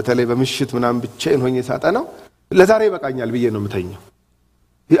ያደርገኛል። በተለይ በምሽት ምናምን ብቻዬን ሆኜ ሳጠናው ለዛሬ ይበቃኛል ብዬ ነው የምተኛው።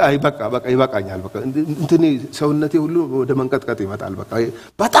 በቃ ይበቃኛል በቃ እንትኔ ሰውነቴ ሁሉ ወደ መንቀጥቀጥ ይመጣል። በቃ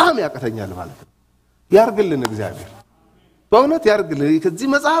በጣም ያቀተኛል ማለት ነው። ያርግልን እግዚአብሔር በእውነት ያርግልን። ከዚህ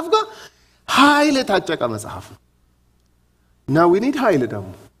መጽሐፍ ጋር ኃይል የታጨቀ መጽሐፍ ነው። Now we need ኃይል ደግሞ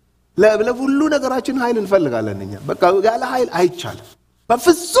ለሁሉ ነገራችን ኃይል እንፈልጋለን እኛ። በቃ ያለ ኃይል አይቻልም፣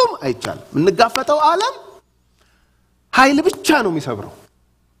 በፍጹም አይቻልም። እንጋፈጠው ዓለም ኃይል ብቻ ነው የሚሰብረው።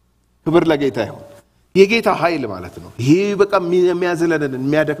 ክብር ለጌታ ይሁን። የጌታ ኃይል ማለት ነው ይሄ በቃ የሚያዝለንን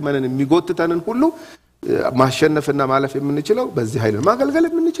የሚያደክመንን የሚጎትተንን ሁሉ ማሸነፍና ማለፍ የምንችለው በዚህ ኃይል ነው። ማገልገል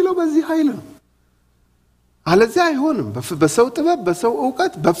የምንችለው በዚህ ኃይል ነው። አለዚያ አይሆንም። በሰው ጥበብ በሰው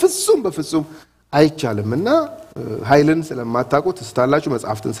ዕውቀት በፍጹም አይቻልምና ኃይልን ስለማታውቁ ትስታላችሁ፣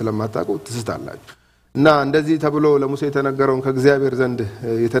 መጽሐፍትን ስለማታውቁ ትስታላችሁ። እና እንደዚህ ተብሎ ለሙሴ የተነገረውን ከእግዚአብሔር ዘንድ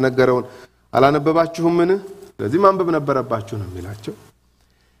የተነገረውን አላነበባችሁምን? ስለዚህ ማንበብ ነበረባችሁ ነው የሚላቸው።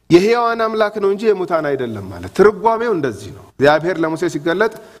 የሕያዋን አምላክ ነው እንጂ የሙታን አይደለም ማለት ትርጓሜው እንደዚህ ነው። እግዚአብሔር ለሙሴ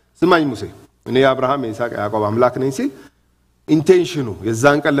ሲገለጥ ስማኝ ሙሴ እኔ አብርሃም የይስሐቅ ያዕቆብ አምላክ ነኝ ሲል ኢንቴንሽኑ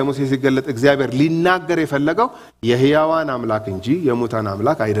የዛን ቀን ለሙሴ ሲገለጥ እግዚአብሔር ሊናገር የፈለገው የሕያዋን አምላክ እንጂ የሙታን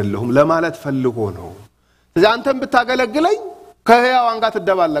አምላክ አይደለሁም ለማለት ፈልጎ ነው። ስለዚህ አንተም ብታገለግለኝ ከሕያዋን ጋር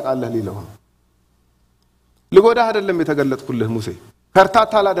ትደባለቃለህ ሊለው ነው። ልጎዳህ አይደለም የተገለጥኩልህ ሙሴ፣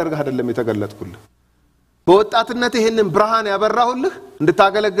 ከርታታ ላደርግህ አይደለም የተገለጥኩልህ። በወጣትነት ይሄንን ብርሃን ያበራሁልህ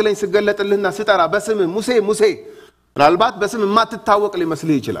እንድታገለግለኝ ስገለጥልህና ስጠራ በስም ሙሴ ሙሴ ምናልባት በስም የማትታወቅ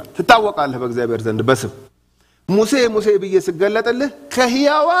ሊመስልህ ይችላል። ትታወቃለህ በእግዚአብሔር ዘንድ በስም ሙሴ ሙሴ ብዬ ስገለጥልህ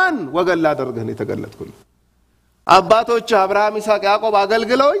ከሕያዋን ወገን ላደርግህ ነው የተገለጥኩልህ። አባቶች አብርሃም ይስሐቅ ያዕቆብ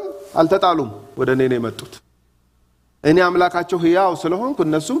አገልግለውኝ አልተጣሉም፣ ወደ እኔ ነው የመጡት። እኔ አምላካቸው ሕያው ስለሆንኩ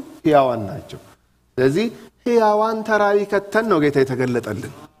እነሱ ሕያዋን ናቸው። ስለዚህ ሕያዋን ተራሪ ከተን ነው ጌታ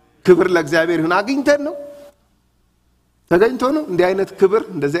የተገለጠልን። ክብር ለእግዚአብሔር ይሁን። አግኝተን ነው ተገኝቶ ነው እንዲህ አይነት ክብር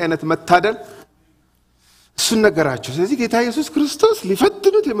እንደዚህ አይነት መታደል እሱን ነገራቸው። ስለዚህ ጌታ ኢየሱስ ክርስቶስ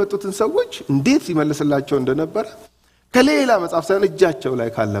ሊፈትኑት የመጡትን ሰዎች እንዴት ይመልስላቸው እንደነበረ ከሌላ መጽሐፍ ሳይሆን እጃቸው ላይ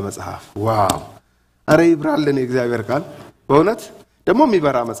ካለ መጽሐፍ ዋው! አረ ይብራልን የእግዚአብሔር ቃል በእውነት ደግሞ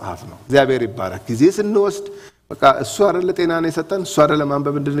የሚበራ መጽሐፍ ነው። እግዚአብሔር ይባረክ። ጊዜ ስንወስድ በቃ እሱ አይደለ ጤናን የሰጠን፣ እሱ አይደለ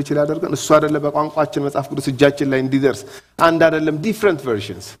ማንበብ እንድንችል ያደርገን፣ እሱ አይደለ በቋንቋችን መጽሐፍ ቅዱስ እጃችን ላይ እንዲደርስ አንድ አይደለም ዲፍረንት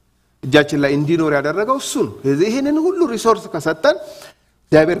ቨርዥንስ እጃችን ላይ እንዲኖር ያደረገው እሱ ነው። ስለዚህ ይሄንን ሁሉ ሪሶርስ ከሰጠን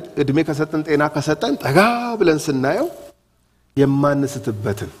እግዚአብሔር እድሜ ከሰጠን ጤና ከሰጠን ጠጋ ብለን ስናየው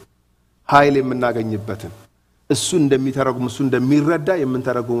የማንስትበትን ኃይል የምናገኝበትን እሱ እንደሚተረጉም እሱ እንደሚረዳ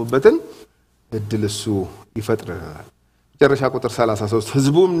የምንተረጉምበትን እድል እሱ ይፈጥረናል። መጨረሻ ቁጥር 33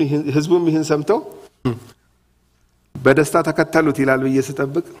 ህዝቡም ይህን ሰምተው በደስታ ተከተሉት ይላል ብዬ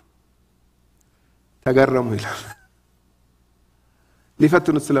ስጠብቅ ተገረሙ ይላል።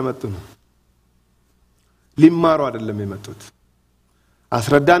 ሊፈትኑት ስለመጡ ነው። ሊማሩ አይደለም የመጡት።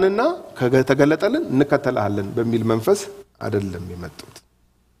 አስረዳንና ከተገለጠልን እንከተላለን በሚል መንፈስ አይደለም የመጡት።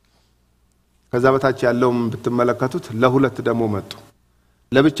 ከዛ በታች ያለውም ብትመለከቱት ለሁለት ደሞ መጡ።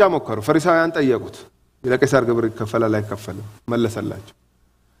 ለብቻ ሞከሩ። ፈሪሳውያን ጠየቁት፣ ለቄሳር ግብር ይከፈላል አይከፈልም? መለሰላቸው።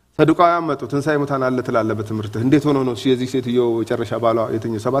 ሰዱቃውያን መጡ። ትንሣኤ ሙታን አለ ትላለህ በትምህርትህ፣ እንዴት ሆኖ ነው የዚህ ሴትዮ መጨረሻ ባሏ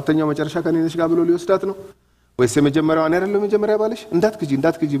የትኛው ሰባተኛው መጨረሻ ከኔ ነሽ ጋር ብሎ ሊወስዳት ነው? ወይስ የመጀመሪያው እኔ አይደለም መጀመሪያ ባለሽ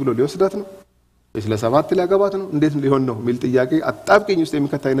እንዳትክጂ ብሎ ሊወስዳት ነው? ወይስ ለሰባት ሊያገባት ነው? እንዴት ሊሆን ነው የሚል ጥያቄ አጣብቂኝ ውስጥ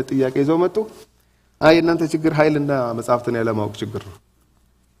የሚከት አይነት ጥያቄ ይዘው መጡ። አይ እናንተ ችግር ኃይልና መጽሐፍትን ያለማወቅ ችግር ነው።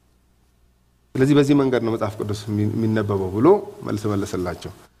 ስለዚህ በዚህ መንገድ ነው መጽሐፍ ቅዱስ የሚነበበው ብሎ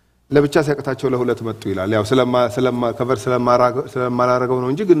መለሰላቸው። ለብቻ ሲያቀታቸው ለሁለት መጡ ይላል። ያው ከበር ስለማላረገው ነው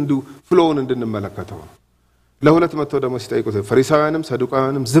እንጂ ግን እንዱ ፍሎውን እንድንመለከተው ነው። ለሁለት መጥቶ ደግሞ ሲጠይቁት ፈሪሳውያንም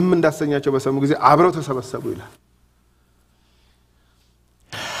ሰዱቃውያንም ዝም እንዳሰኛቸው በሰሙ ጊዜ አብረው ተሰበሰቡ ይላል።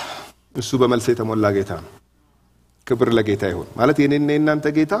 እሱ በመልስ የተሞላ ጌታ ነው። ክብር ለጌታ ይሁን። ማለት የኔና የናንተ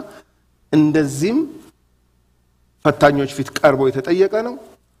ጌታ እንደዚህም ፈታኞች ፊት ቀርቦ የተጠየቀ ነው።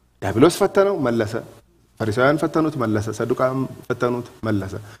 ዲያብሎስ ፈተነው መለሰ። ፈሪሳውያን ፈተኑት መለሰ። ሰዱቃውያን ፈተኑት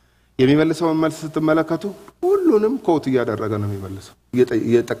መለሰ። የሚመልሰውን መልስ ስትመለከቱ ሁሉንም ኮት እያደረገ ነው የሚመልሰው፣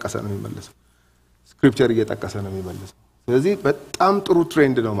 እየጠቀሰ ነው የሚመልሰው፣ ስክሪፕቸር እየጠቀሰ ነው የሚመልሰው። ስለዚህ በጣም ጥሩ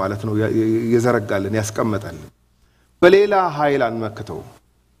ትሬንድ ነው ማለት ነው የዘረጋልን ያስቀመጠልን። በሌላ ኃይል አንመክተው፣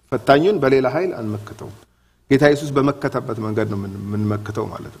 ፈታኙን በሌላ ኃይል አንመክተው። ጌታ ኢየሱስ በመከተበት መንገድ ነው የምንመክተው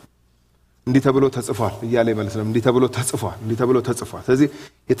ማለት ነው። እንዲህ ተብሎ ተጽፏል እያለ ይመልስ ነው። እንዲህ ተብሎ ተጽፏል። ስለዚህ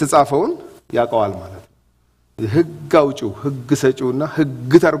የተጻፈውን ያውቀዋል ማለት ነው። ሕግ አውጪው ሕግ ሰጪውና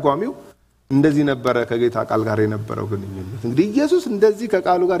ሕግ ተርጓሚው እንደዚህ ነበረ ከጌታ ቃል ጋር የነበረው ግንኙነት። እንግዲህ ኢየሱስ እንደዚህ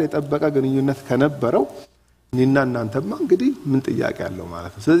ከቃሉ ጋር የጠበቀ ግንኙነት ከነበረው እኔና እናንተማ እንግዲህ ምን ጥያቄ አለው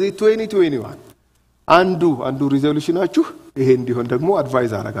ማለት ነው። ስለዚህ 2021 አንዱ ሪዞሉሽናችሁ ይሄ እንዲሆን ደግሞ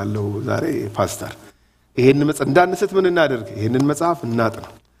አድቫይዝ አደርጋለሁ ዛሬ ፓስተር። ይሄን እንዳንስት ምን እናደርግ? ይሄንን መጽሐፍ እናጥና።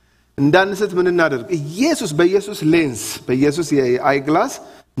 እንዳንስት ምን እናደርግ? በኢየሱስ ሌንስ በኢየሱስ የአይ ግላስ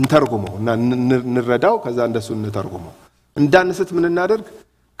እንተርጉመው እና እንረዳው። ከዛ እንደሱ እንተርጉመው። እንዳንስት ምን እናደርግ?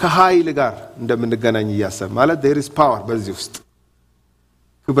 ከኃይል ጋር እንደምንገናኝ እያሰብ ማለት there is power በዚህ ውስጥ።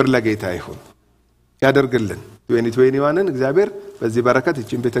 ክብር ለጌታ ይሁን። ያደርግልን 2021ን እግዚአብሔር በዚህ በረከት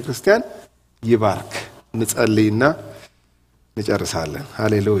እቺን ቤተክርስቲያን ይባርክ። እንጸልይና እንጨርሳለን።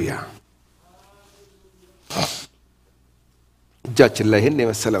 ሃሌሉያ። እጃችን ላይ ይሄን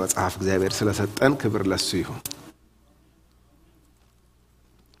የመሰለ መጽሐፍ እግዚአብሔር ስለሰጠን ክብር ለሱ ይሁን።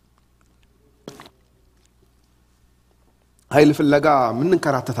 ኃይል ፍለጋ ምን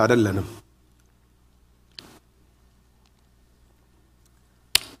እንከራተት አይደለንም።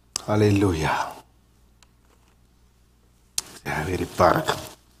 ሃሌሉያ። እግዚአብሔር ይባረክ።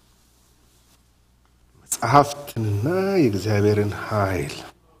 መጽሐፍትና የእግዚአብሔርን ኃይል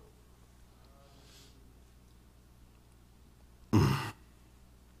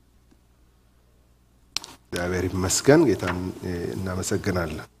እግዚአብሔር ይመስገን። ጌታን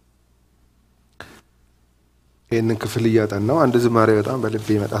እናመሰግናለን። ይህንን ክፍል እያጠናው አንድ ዝማሬ በጣም በልቤ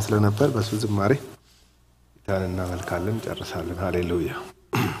ይመጣ ስለነበር በሱ ዝማሬ ጌታን እናመልካለን፣ ጨርሳለን። ሃሌሉያ።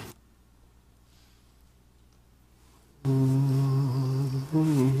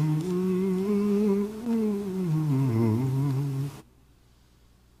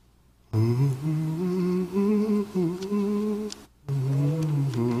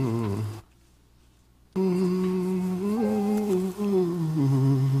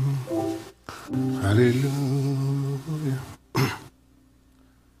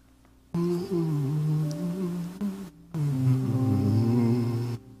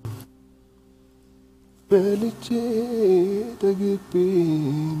 በልቼ ተግቤ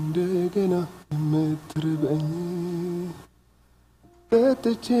እንደገና የምትርበኝ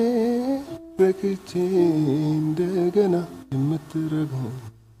ጠጥቼ ረክቼ እንደገና የምትረግመኝ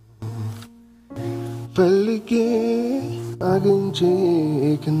ፈልጌ አግኝቼ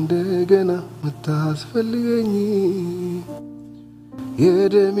እንደገና ምታስፈልገኝ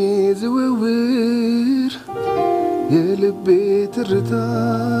የደሜ ዝውውር የልቤ ትርታ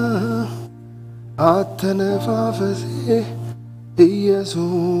አተነፋፈሴ ኢየሱስ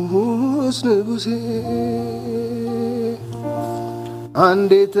ንጉሴ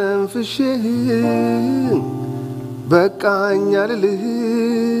አንዴ ተንፍሼ በቃኝ አልልህ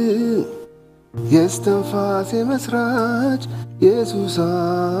የስትንፋሴ መስራች ኢየሱስ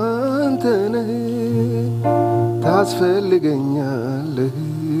አንተ ነህ። ታስፈልገኛለህ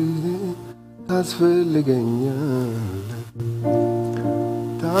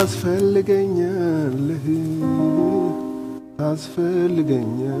ታስፈልገኛለህ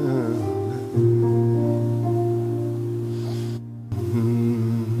ታስፈልገኛለህ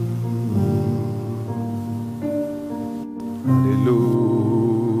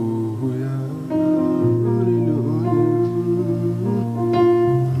ሃሌሉያ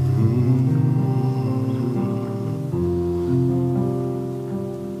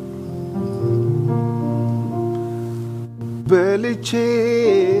በልቼ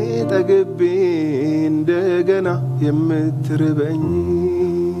ጠግቤ እንደገና የምትርበኝ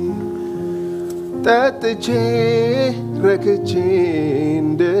ጠጥቼ ረክቼ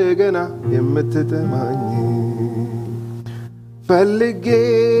እንደገና የምትጠማኝ ፈልጌ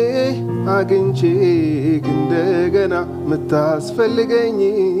አግኝቼ እንደገና ምታስፈልገኝ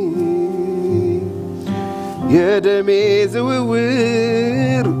የደሜ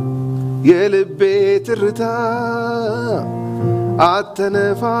ዝውውር የልቤ ትርታ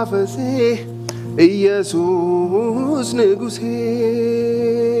አተነፋፈሴ ኢየሱስ ንጉሴ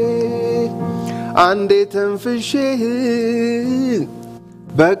አንዴ ተንፍሼ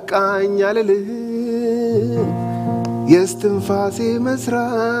በቃኝ አልልም የስትንፋሴ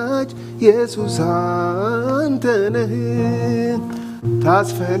መስራች ኢየሱስ አንተ ነህ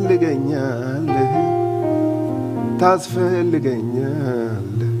ታስፈልገኛለህ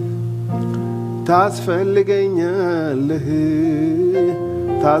ታስፈልገኛለህ ታስፈልገኛለህ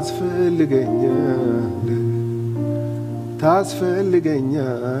ታስፈልገኛለህ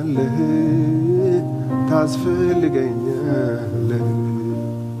ታስፈልገኛለህ ታስፈልገኛለህ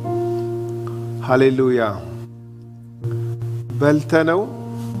ሃሌሉያ በልተነው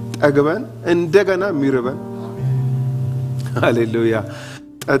ጠግበን እንደገና የሚርበን ሃሌሉያ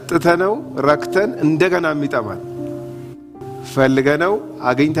ጠጥተነው ረክተን እንደገና የሚጠማን ፈልገነው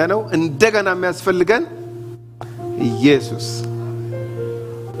አግኝተነው እንደገና የሚያስፈልገን ኢየሱስ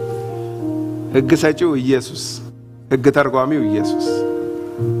ሕግ ሰጪው ኢየሱስ ሕግ ተርጓሚው ኢየሱስ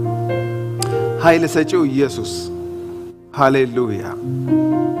ኃይል ሰጪው ኢየሱስ ሃሌሉያ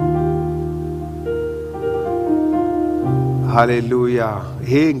ሃሌሉያ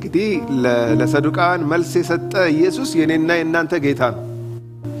ይሄ እንግዲህ ለሰዱቃን መልስ የሰጠ ኢየሱስ የኔና የናንተ ጌታ ነው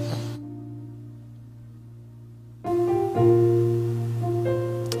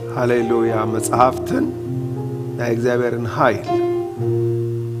ሃሌሉያ መጽሐፍትን የእግዚአብሔርን ኃይል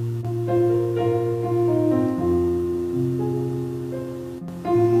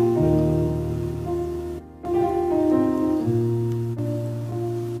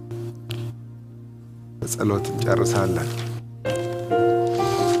ጸሎት እንጨርሳለን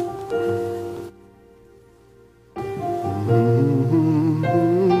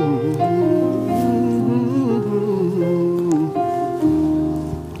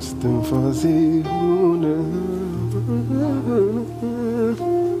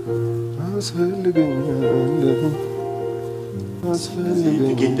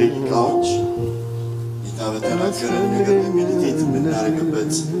ጥቂት ደቂቃዎች ጌታ በተናገረን ነገር ሜዲቴት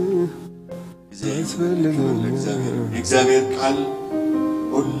የምናደርግበት ጊዜ የእግዚአብሔር ቃል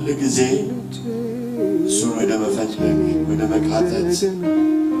ሁል ጊዜ እሱን ወደ መፈለግ ወደ መቃተት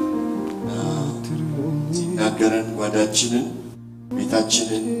ሲናገረን ጓዳችንን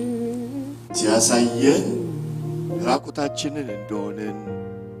ቤታችንን ሲያሳየን ራቁታችንን እንደሆንን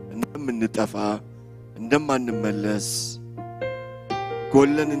እንደምንጠፋ እንደማንመለስ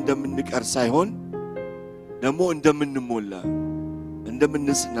ጎለን እንደምንቀር ሳይሆን ደግሞ እንደምንሞላ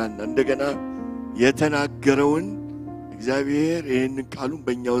እንደምንጽናና እንደገና የተናገረውን እግዚአብሔር ይሄንን ቃሉን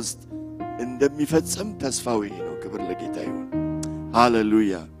በእኛ ውስጥ እንደሚፈጽም ተስፋው ይሄ ነው ክብር ለጌታ ይሁን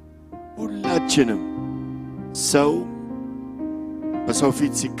ሃሌሉያ ሁላችንም ሰው በሰው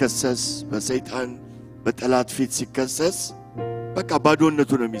ፊት ሲከሰስ በሰይጣን በጠላት ፊት ሲከሰስ በቃ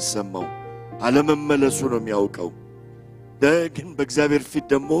ባዶነቱ ነው የሚሰማው አለመመለሱ ነው የሚያውቀው ግን በእግዚአብሔር ፊት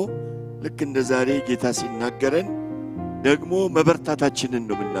ደግሞ ልክ እንደ ዛሬ ጌታ ሲናገረን ደግሞ መበርታታችንን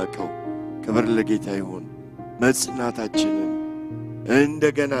ነው የምናውቀው ክብር ለጌታ ይሁን መጽናታችንን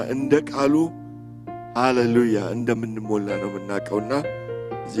እንደገና እንደ ቃሉ ሃሌሉያ እንደምንሞላ ነው የምናውቀውና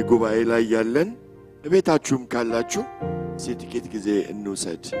እዚህ ጉባኤ ላይ ያለን ቤታችሁም ካላችሁ ጥቂት ጊዜ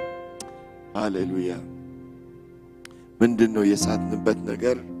እንውሰድ ሃሌሉያ ምንድነው የሳትንበት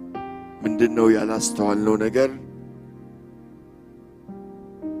ነገር ምንድነው ያላስተዋልነው ነገር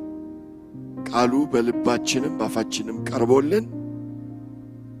ቃሉ በልባችንም ባፋችንም ቀርቦልን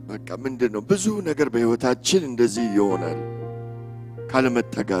በቃ ምንድነው ብዙ ነገር በህይወታችን እንደዚህ ይሆናል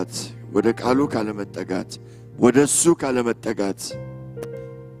ካለመጠጋት ወደ ቃሉ ካለመጠጋት ወደሱ ካለመጠጋት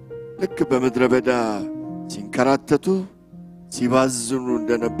ልክ በመድረ በዳ ሲንከራተቱ ሲባዝኑ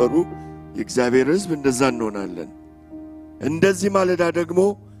እንደነበሩ የእግዚአብሔር ሕዝብ እንደዛ እንሆናለን እንደዚህ ማለዳ ደግሞ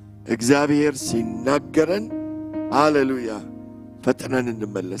እግዚአብሔር ሲናገረን ሃሌሉያ ፈጥነን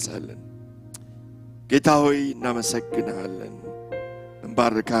እንመለሳለን ጌታ ሆይ እናመሰግንሃለን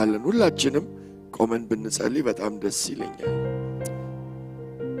እንባርካለን ሁላችንም ቆመን ብንጸልይ በጣም ደስ ይለኛል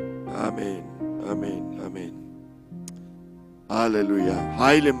አሜን አሜን አሜን ሃሌሉያ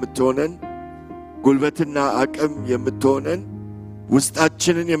ኃይል የምትሆነን ጉልበትና አቅም የምትሆነን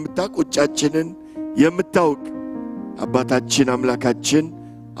ውስጣችንን የምታውቅ ውጫችንን የምታውቅ አባታችን አምላካችን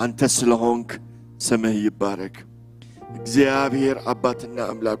አንተ ስለሆንክ ስምህ ይባረክ እግዚአብሔር አባትና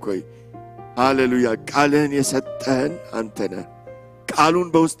አምላክ ሆይ ሃሌሉያ ቃልህን የሰጠህን አንተ ነህ ቃሉን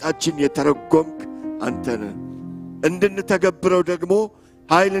በውስጣችን የተረጎምክ አንተ ነህ እንድንተገብረው ደግሞ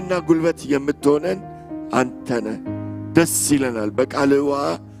ኃይልና ጉልበት የምትሆነን አንተ ነህ ደስ ይለናል በቃልህ ውሃ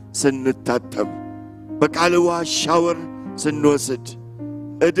ስንታጠብ በቃልህ ውሃ ሻወር ስንወስድ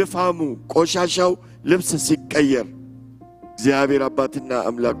እድፋሙ ቆሻሻው ልብስ ሲቀየር እግዚአብሔር አባትና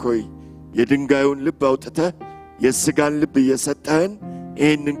አምላክ ሆይ የድንጋዩን ልብ አውጥተህ የሥጋን ልብ እየሰጠህን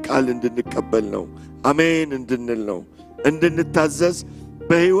ይህንን ቃል እንድንቀበል ነው አሜን እንድንል ነው እንድንታዘዝ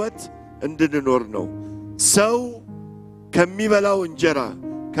በሕይወት እንድንኖር ነው ሰው ከሚበላው እንጀራ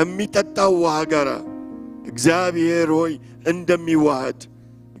ከሚጠጣው ውሃ ጋር እግዚአብሔር ሆይ እንደሚዋሃድ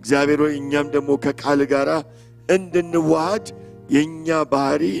እግዚአብሔር ሆይ እኛም ደግሞ ከቃል ጋር እንድንዋሃድ የኛ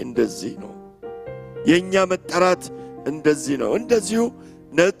ባህሪ እንደዚህ ነው የኛ መጠራት እንደዚህ ነው እንደዚሁ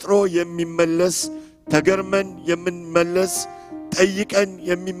ነጥሮ የሚመለስ ተገርመን የምንመለስ ጠይቀን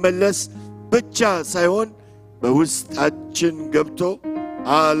የሚመለስ ብቻ ሳይሆን በውስጣችን ገብቶ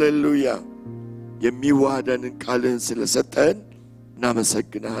ሃሌሉያ የሚዋሃደንን ቃልህን ስለሰጠን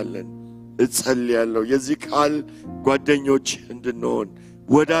እናመሰግንሃለን እጸልያለሁ የዚህ ቃል ጓደኞች እንድንሆን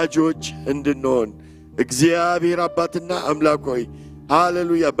ወዳጆች እንድንሆን እግዚአብሔር አባትና አምላክ ሆይ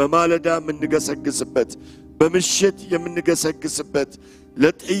ሃሌሉያ በማለዳ የምንገሰግስበት በምሽት የምንገሰግስበት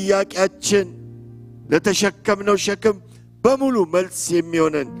ለጥያቄያችን ለተሸከምነው ሸክም በሙሉ መልስ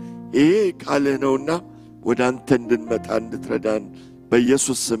የሚሆነን ይሄ ቃልህ ነውና ወደ አንተ እንድንመጣ እንድትረዳን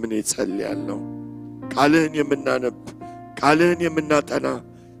በኢየሱስ ስም እጸልያለሁ ቃልህን የምናነብ ቃልህን የምናጠና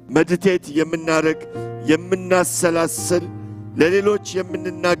መድቴት የምናረግ የምናሰላስል ለሌሎች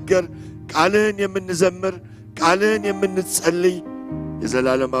የምንናገር ቃልህን የምንዘምር ቃልህን የምንጸልይ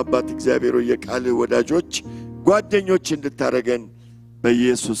የዘላለም አባት እግዚአብሔር ሆይ የቃልህ ወዳጆች ጓደኞች እንድታረገን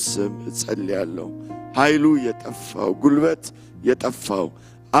በኢየሱስ ስም እጸልያለሁ ኃይሉ የጠፋው ጉልበት የጠፋው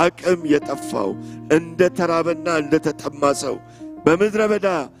አቅም የጠፋው እንደ ተራበና እንደ ተጠማ ሰው በምድረ በዳ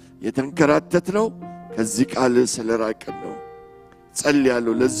የተንከራተትነው ከዚህ ቃል ስለራቅን ነው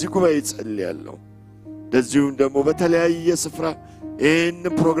ጸልያለሁ ለዚህ ጉባኤ ጸልያለሁ ለዚሁም ደግሞ በተለያየ ስፍራ ይህን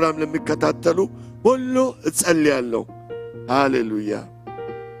ፕሮግራም ለሚከታተሉ ሁሉ እጸልያለሁ ሃሌሉያ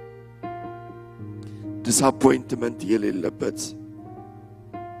ዲስአፖይንትመንት የሌለበት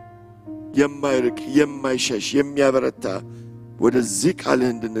የማይርቅ የማይሸሽ የሚያበረታ ወደዚህ ቃልህ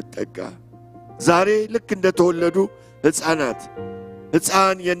እንድንጠጋ ዛሬ ልክ እንደተወለዱ ሕፃናት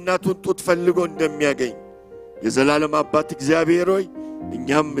ሕፃን የእናቱን ጡት ፈልጎ እንደሚያገኝ የዘላለም አባት እግዚአብሔር ሆይ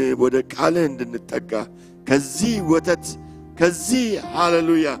እኛም ወደ ቃልህ እንድንጠጋ ከዚህ ወተት ከዚህ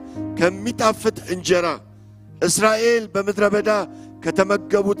ሃሌሉያ ከሚጣፍጥ እንጀራ እስራኤል በምድረ በዳ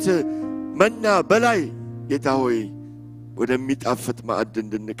ከተመገቡት መና በላይ ጌታ ሆይ ወደሚጣፍጥ ማዕድ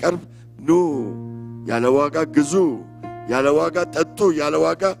እንድንቀርብ ኑ ያለ ዋጋ ግዙ ያለ ዋጋ ጠጡ ያለ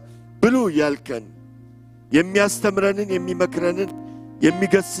ዋጋ ብሉ ያልከን የሚያስተምረንን የሚመክረንን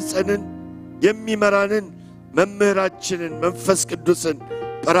የሚገስጸንን የሚመራንን መምህራችንን መንፈስ ቅዱስን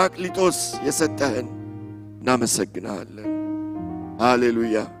ጰራቅሊጦስ የሰጠህን እናመሰግንሃለን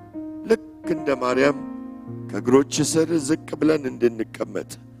ሃሌሉያ ልክ እንደ ማርያም ከእግሮች ስር ዝቅ ብለን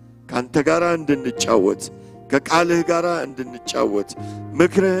እንድንቀመጥ ካንተ ጋር እንድንጫወት ከቃልህ ጋር እንድንጫወት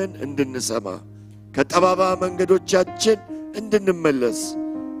ምክርህን እንድንሰማ ከጠባባ መንገዶቻችን እንድንመለስ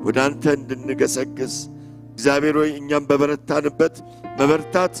ወደ አንተ እንድንገሰግስ እግዚአብሔር ሆይ እኛም በበረታንበት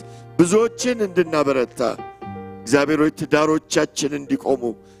መበርታት ብዙዎችን እንድናበረታ እግዚአብሔር ሆይ ትዳሮቻችን እንዲቆሙ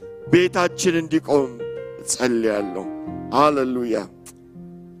ቤታችን እንዲቆም ጸልያለሁ ሃሌሉያ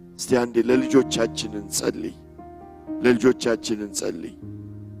እስቲ አንዴ ለልጆቻችን እንጸልይ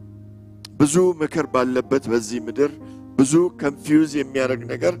ብዙ ምክር ባለበት በዚህ ምድር ብዙ ኮንፊውዝ የሚያደርግ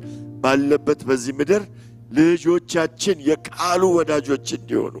ነገር ባለበት በዚህ ምድር ልጆቻችን የቃሉ ወዳጆች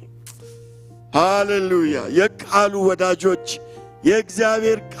እንዲሆኑ ሃሌሉያ የቃሉ ወዳጆች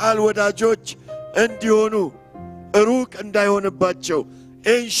የእግዚአብሔር ቃል ወዳጆች እንዲሆኑ ሩቅ እንዳይሆንባቸው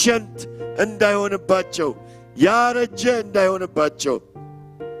ኤንሸንት እንዳይሆንባቸው ያረጀ እንዳይሆንባቸው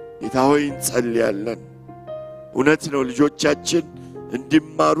ጌታ ሆይ እንጸልያለን እውነት ነው ልጆቻችን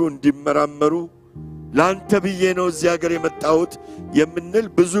እንዲማሩ እንዲመራመሩ ላንተ ብዬ ነው እዚህ ሀገር የመጣሁት የምንል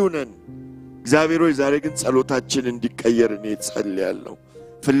ብዙ ነን እግዚአብሔር ሆይ ዛሬ ግን ጸሎታችን እንዲቀየር እኔ ጸልያለሁ።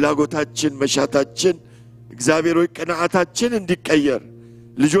 ፍላጎታችን መሻታችን እግዚአብሔር ሆይ ቅንዓታችን እንዲቀየር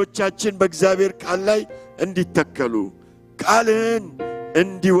ልጆቻችን በእግዚአብሔር ቃል ላይ እንዲተከሉ ቃልን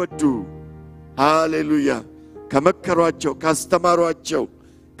እንዲወዱ ሃሌሉያ ከመከሯቸው ካስተማሯቸው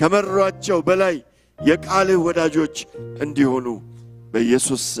ከመሯቸው በላይ የቃልህ ወዳጆች እንዲሆኑ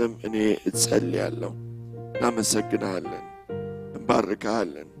በኢየሱስ ስም እኔ እጸልያለሁ። እናመሰግናለን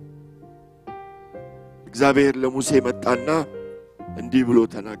እንባርካለን። እግዚአብሔር ለሙሴ መጣና እንዲህ ብሎ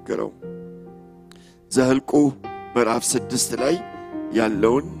ተናገረው። ዘኍልቍ ምዕራፍ 6 ላይ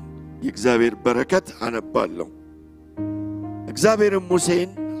ያለውን የእግዚአብሔር በረከት አነባለሁ። እግዚአብሔርም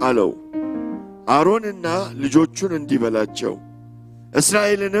ሙሴን አለው አሮንና ልጆቹን እንዲበላቸው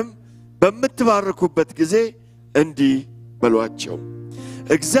እስራኤልንም በምትባርኩበት ጊዜ እንዲህ በሏቸው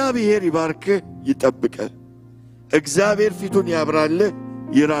እግዚአብሔር ይባርክህ ይጠብቅህ፣ እግዚአብሔር ፊቱን ያብራልህ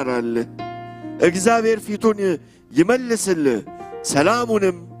ይራራልህ፣ እግዚአብሔር ፊቱን ይመልስልህ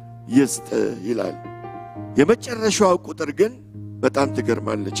ሰላሙንም ይስጥ ይላል። የመጨረሻው ቁጥር ግን በጣም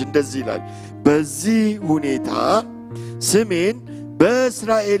ትገርማለች። እንደዚህ ይላል በዚህ ሁኔታ ስሜን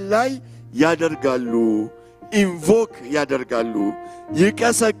በእስራኤል ላይ ያደርጋሉ፣ ኢንቮክ ያደርጋሉ፣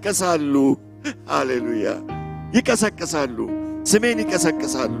 ይቀሰቅሳሉ። ሃሌሉያ ይቀሰቅሳሉ፣ ስሜን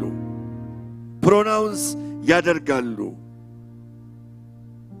ይቀሰቅሳሉ፣ ፕሮናውንስ ያደርጋሉ፣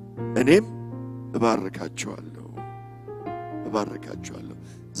 እኔም እባርካቸዋለሁ።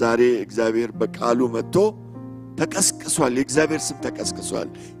 ዛሬ እግዚአብሔር በቃሉ መጥቶ ተቀስቅሷል። የእግዚአብሔር ስም ተቀስቅሷል።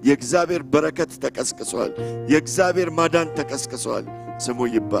 የእግዚአብሔር በረከት ተቀስቅሷል። የእግዚአብሔር ማዳን ተቀስቅሷል። ስሙ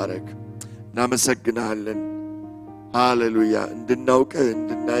ይባረክ። እናመሰግናለን። ሃሌሉያ እንድናውቅ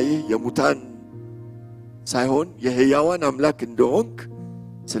እንድናይ የሙታን ሳይሆን የሕያዋን አምላክ እንደሆንክ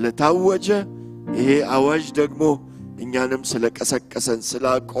ስለታወጀ ይሄ አዋጅ ደግሞ እኛንም ስለቀሰቀሰን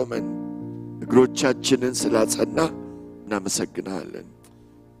ስላቆመን እግሮቻችንን ስላጸና እናመሰግናለን።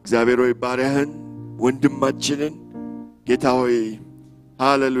 እግዚአብሔር ሆይ ባሪያህን ወንድማችንን ጌታ ሆይ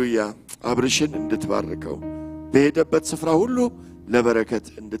ሃሌሉያ አብርሽን እንድትባርከው በሄደበት ስፍራ ሁሉ ለበረከት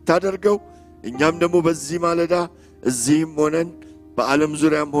እንድታደርገው እኛም ደግሞ በዚህ ማለዳ እዚህም ሆነን በዓለም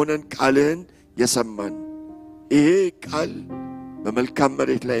ዙሪያም ሆነን ቃልህን የሰማን ይሄ ቃል በመልካም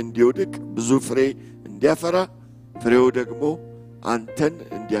መሬት ላይ እንዲወድቅ ብዙ ፍሬ እንዲያፈራ ፍሬው ደግሞ አንተን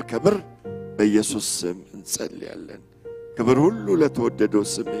እንዲያከብር በኢየሱስ ስም እንጸልያለን። ክብር ሁሉ ለተወደደው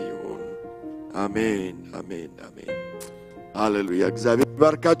ስም ይሁን። አሜን አሜን አሜን። ሃሌሉያ እግዚአብሔር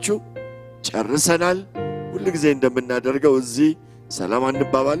ይባርካችሁ። ጨርሰናል። ሁሉ ጊዜ እንደምናደርገው እዚህ ሰላም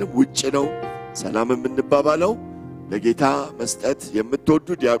አንባባልም፣ ውጭ ነው ሰላም የምንባባለው። ለጌታ መስጠት የምትወዱ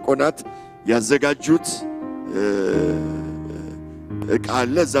ዲያቆናት ያዘጋጁት ዕቃ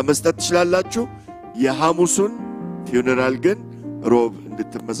አለ፣ እዛ መስጠት ትችላላችሁ። የሐሙሱን ፊውነራል ግን ሮብ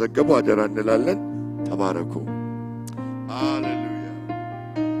እንድትመዘገቡ አደራ እንላለን። ተባረኩ።